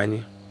make your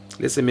money.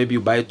 Let's say maybe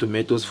you buy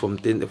tomatoes for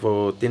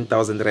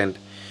 10,000 rand.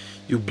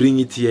 You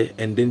bring it here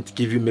and then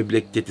give you maybe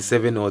like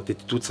 37 or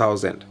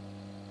 32,000.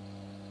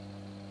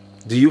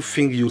 Do you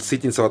think you'll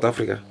sit in South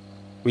Africa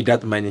with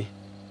that money?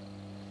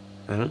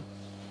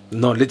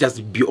 No, let's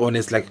just be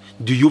honest. Like,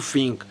 do you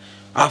think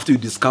after you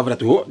discover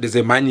that, oh, there's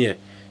a man here,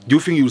 do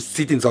you think you'll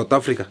sit in South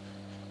Africa?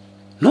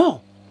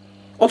 No.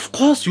 Of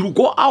course, you'll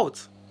go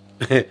out.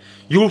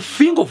 You'll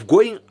think of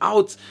going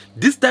out.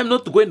 This time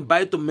not to go and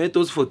buy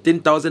tomatoes for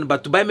 10,000,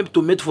 but to buy maybe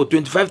tomato for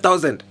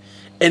 25,000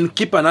 and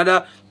keep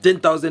another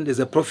 10,000 as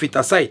a profit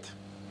aside.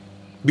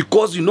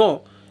 Because you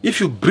know, if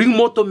you bring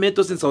more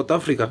tomatoes in South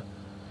Africa,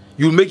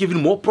 you'll make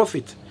even more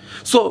profit.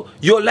 So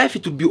your life,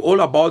 it will be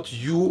all about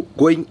you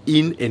going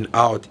in and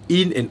out,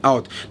 in and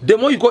out. The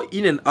more you go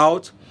in and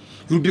out,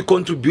 you'll be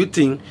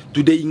contributing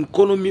to the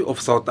economy of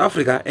South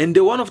Africa and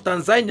the one of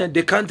Tanzania,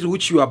 the country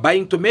which you are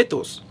buying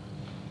tomatoes.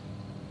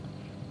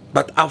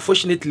 But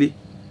unfortunately,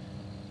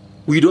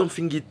 we don't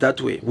think it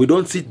that way. We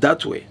don't see it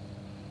that way.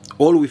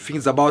 All we think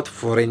is about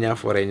foreigner,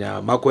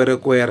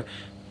 makwere.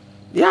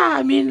 Yeah,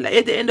 I mean,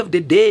 at the end of the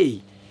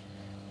day,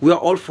 we are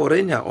all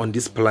foreigner on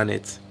this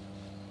planet.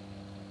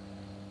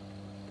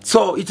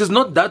 So it is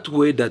not that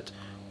way that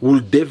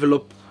we'll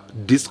develop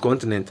this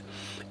continent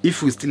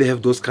if we still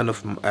have those kind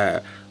of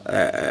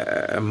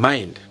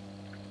mind.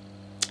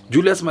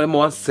 Julius Malema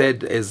once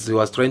said, as he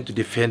was trying to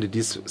defend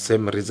these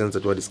same reasons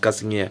that we're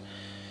discussing here,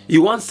 he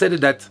once said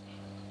that,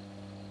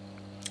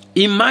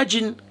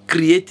 imagine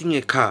creating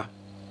a car.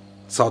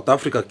 South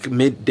Africa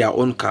made their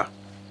own car.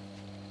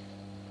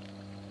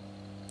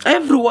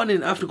 Everyone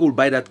in Africa will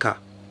buy that car.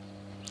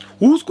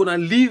 Who's gonna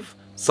leave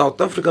South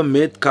Africa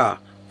made car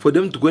for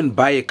them to go and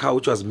buy a car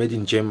which was made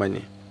in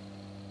Germany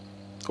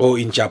or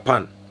in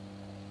Japan?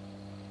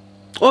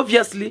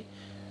 Obviously,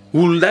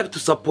 we would like to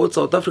support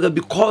South Africa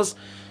because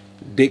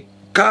the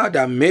car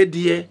that are made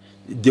here,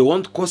 they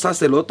won't cost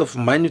us a lot of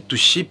money to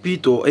ship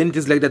it or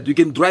anything like that. We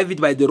can drive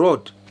it by the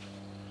road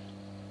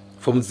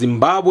from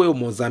Zimbabwe or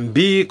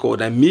Mozambique or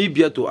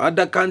Namibia to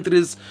other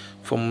countries,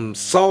 from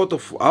south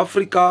of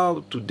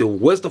Africa to the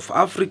west of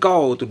Africa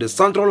or to the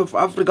central of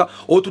Africa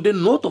or to the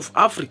north of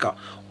Africa,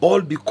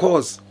 all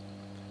because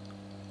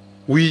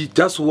we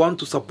just want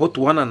to support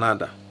one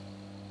another.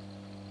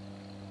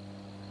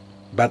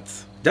 But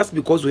just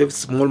because we have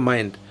small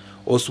mind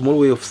or small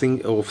way of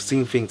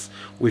seeing things,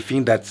 we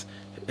think that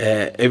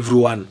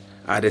everyone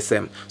are the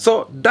same.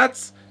 So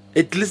that's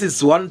at least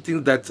it's one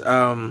thing that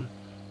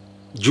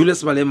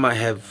Julius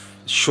Malema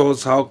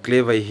shows how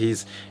clever he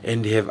is,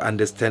 and they have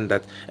understand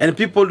that. And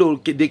people,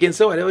 they can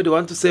say whatever they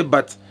want to say,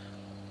 but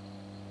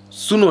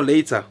sooner or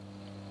later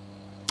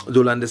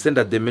they'll understand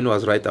that the man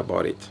was right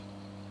about it.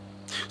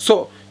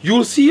 So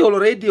you'll see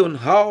already on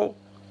how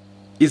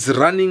he's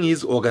running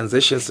his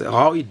organizations,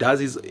 how he does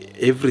his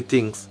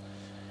everything.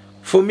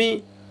 For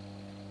me,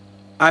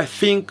 I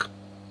think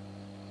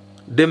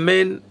the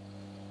man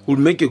will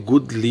make a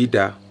good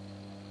leader,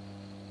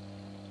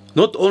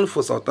 not only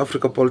for South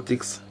Africa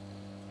politics,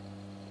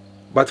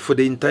 but for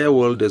the entire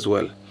world as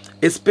well.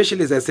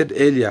 Especially, as I said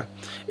earlier,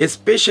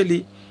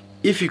 especially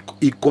if he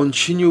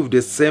continue with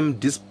the same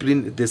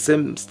discipline, the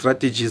same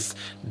strategies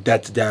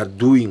that they are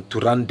doing to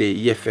run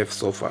the EFF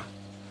so far.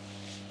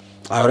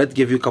 I already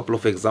gave you a couple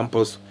of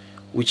examples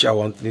which I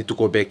need to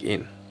go back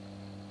in.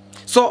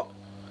 So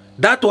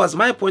that was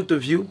my point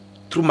of view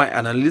through my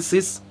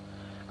analysis.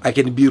 I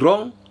can be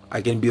wrong,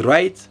 I can be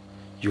right,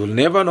 you'll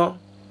never know.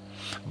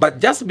 But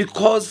just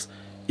because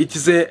it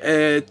is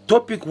a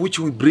topic which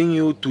we bring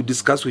you to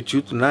discuss with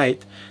you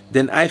tonight,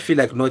 then I feel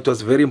like no, it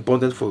was very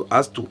important for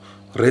us to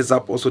raise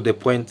up also the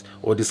point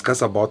or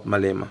discuss about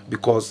Malema,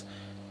 because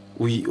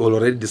we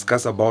already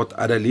discussed about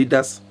other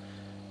leaders,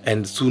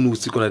 and soon we're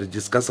still going to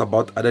discuss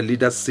about other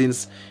leaders,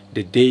 since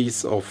the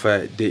days of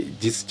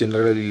this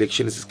general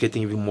election is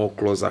getting even more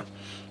closer.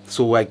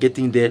 So we're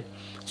getting there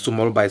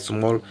small by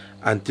small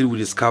until we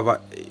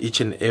discover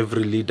each and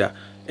every leader.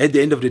 At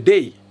the end of the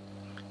day,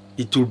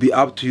 it will be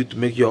up to you to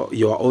make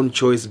your own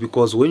choice,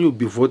 because when you'll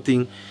be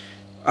voting,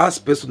 us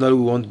personally,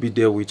 we won't be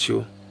there with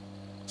you.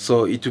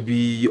 So it will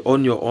be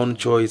on your own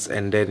choice,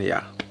 and then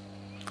yeah.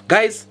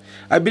 Guys,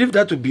 I believe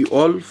that will be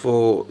all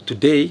for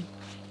today.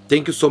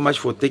 Thank you so much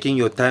for taking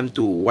your time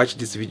to watch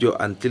this video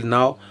until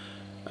now.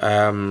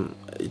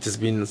 It has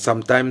been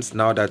some times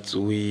now that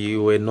we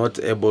were not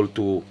able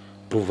to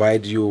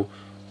provide you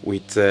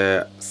with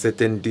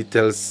certain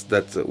details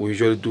that we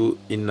usually do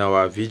in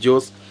our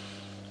videos,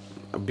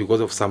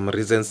 because of some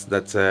reasons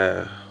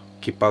that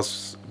keep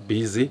us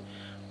busy.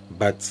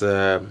 But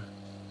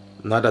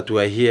now that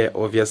we are here,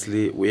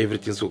 obviously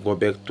everything will go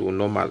back to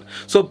normal.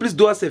 So please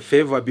do us a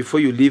favor, before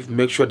you leave,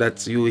 make sure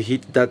that you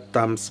hit that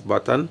thumbs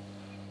button,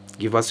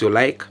 give us your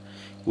like.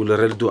 We'll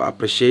really do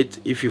appreciate.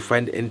 If you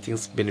find anything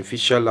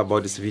beneficial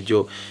about this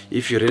video,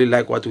 if you really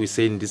like what we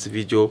say in this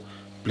video,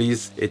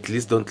 please at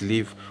least don't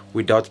leave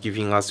without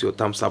giving us your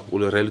thumbs up.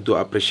 We'll really do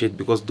appreciate,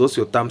 because those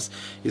your thumbs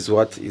is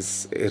what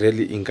is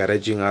really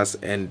encouraging us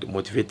and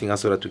motivating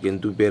us so that we can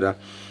do better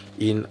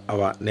in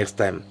our next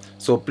time.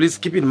 So please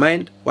keep in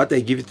mind, what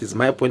I give it is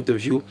my point of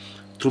view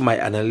through my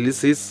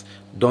analysis.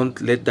 Don't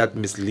let that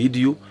mislead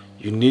you.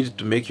 You need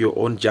to make your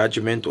own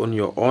judgment on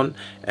your own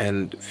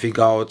and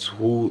figure out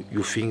who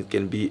you think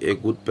can be a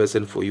good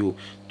person for you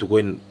to go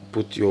and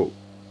put your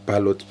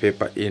ballot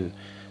paper in.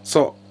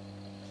 So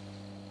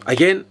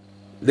again,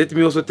 let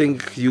me also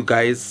thank you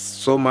guys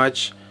so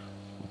much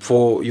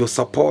for your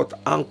support,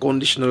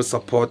 unconditional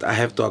support. I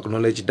have to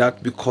acknowledge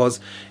that, because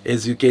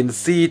as you can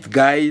see it,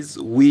 guys,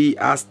 we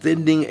are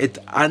standing at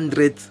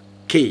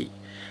 100K,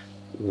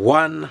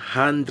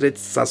 100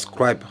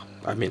 subscribe.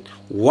 I mean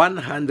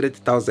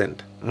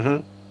 100,000.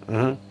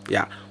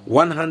 Yeah,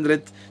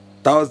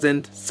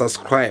 100,000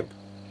 subscribe.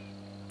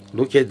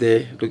 Look at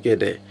there, look at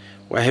there.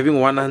 We're having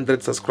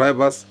 100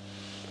 subscribers.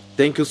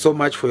 Thank you so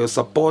much for your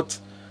support.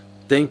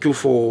 Thank you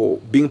for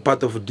being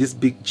part of this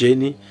big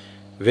journey.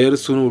 Very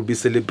soon we'll be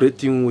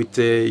celebrating with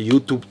a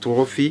YouTube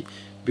trophy,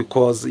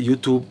 because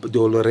YouTube, they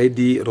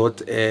already wrote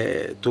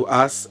to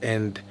us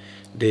and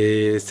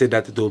they said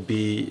that they'll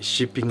be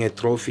shipping a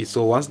trophy.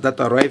 So once that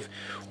arrives,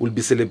 we'll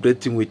be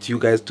celebrating with you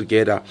guys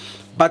together.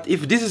 But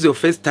if this is your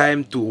first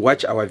time to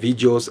watch our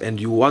videos and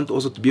you want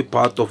also to be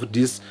part of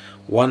this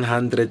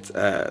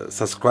 100,000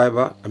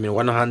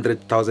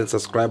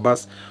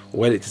 subscribers,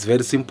 well, it is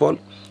very simple.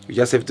 You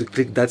just have to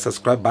click that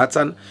subscribe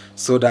button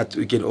so that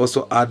we can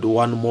also add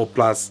one more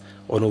plus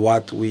on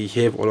what we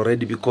have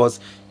already,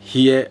 because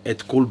here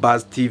at Cool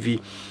Buzz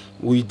TV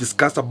we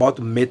discuss about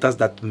matters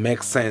that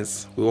make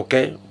sense,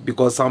 okay?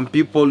 Because some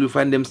people, you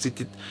find them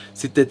seated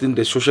in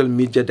the social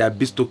media, they are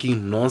busy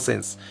talking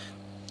nonsense,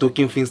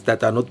 talking things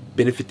that are not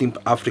benefiting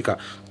Africa,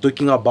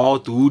 talking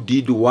about who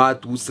did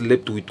what, who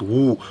slept with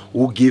who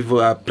gave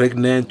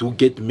pregnant, who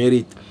get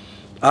married.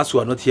 Us,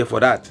 we are not here for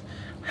that.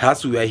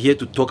 As we are here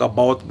to talk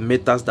about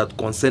matters that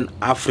concern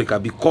Africa,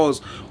 because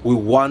we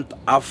want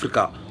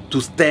Africa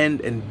to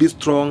stand and be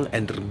strong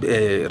and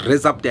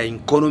raise up their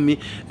economy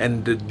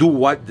and do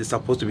what they're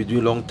supposed to be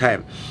doing long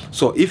time.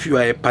 So if you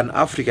are a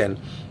Pan-African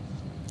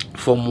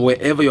from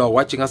wherever you are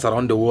watching us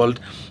around the world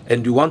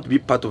and you want to be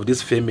part of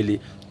this family,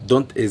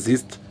 don't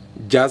hesitate.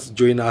 Just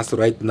join us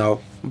right now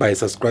by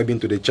subscribing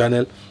to the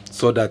channel,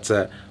 so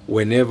that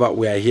whenever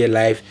we are here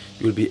live,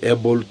 you'll be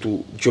able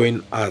to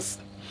join us.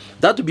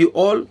 That will be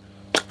all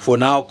for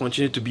now.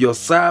 Continue to be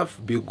yourself,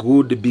 be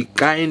good, be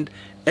kind,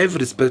 have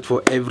respect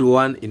for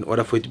everyone in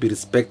order for you to be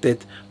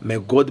respected. May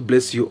God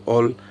bless you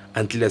all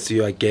until I see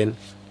you again.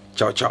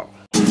 Ciao, ciao.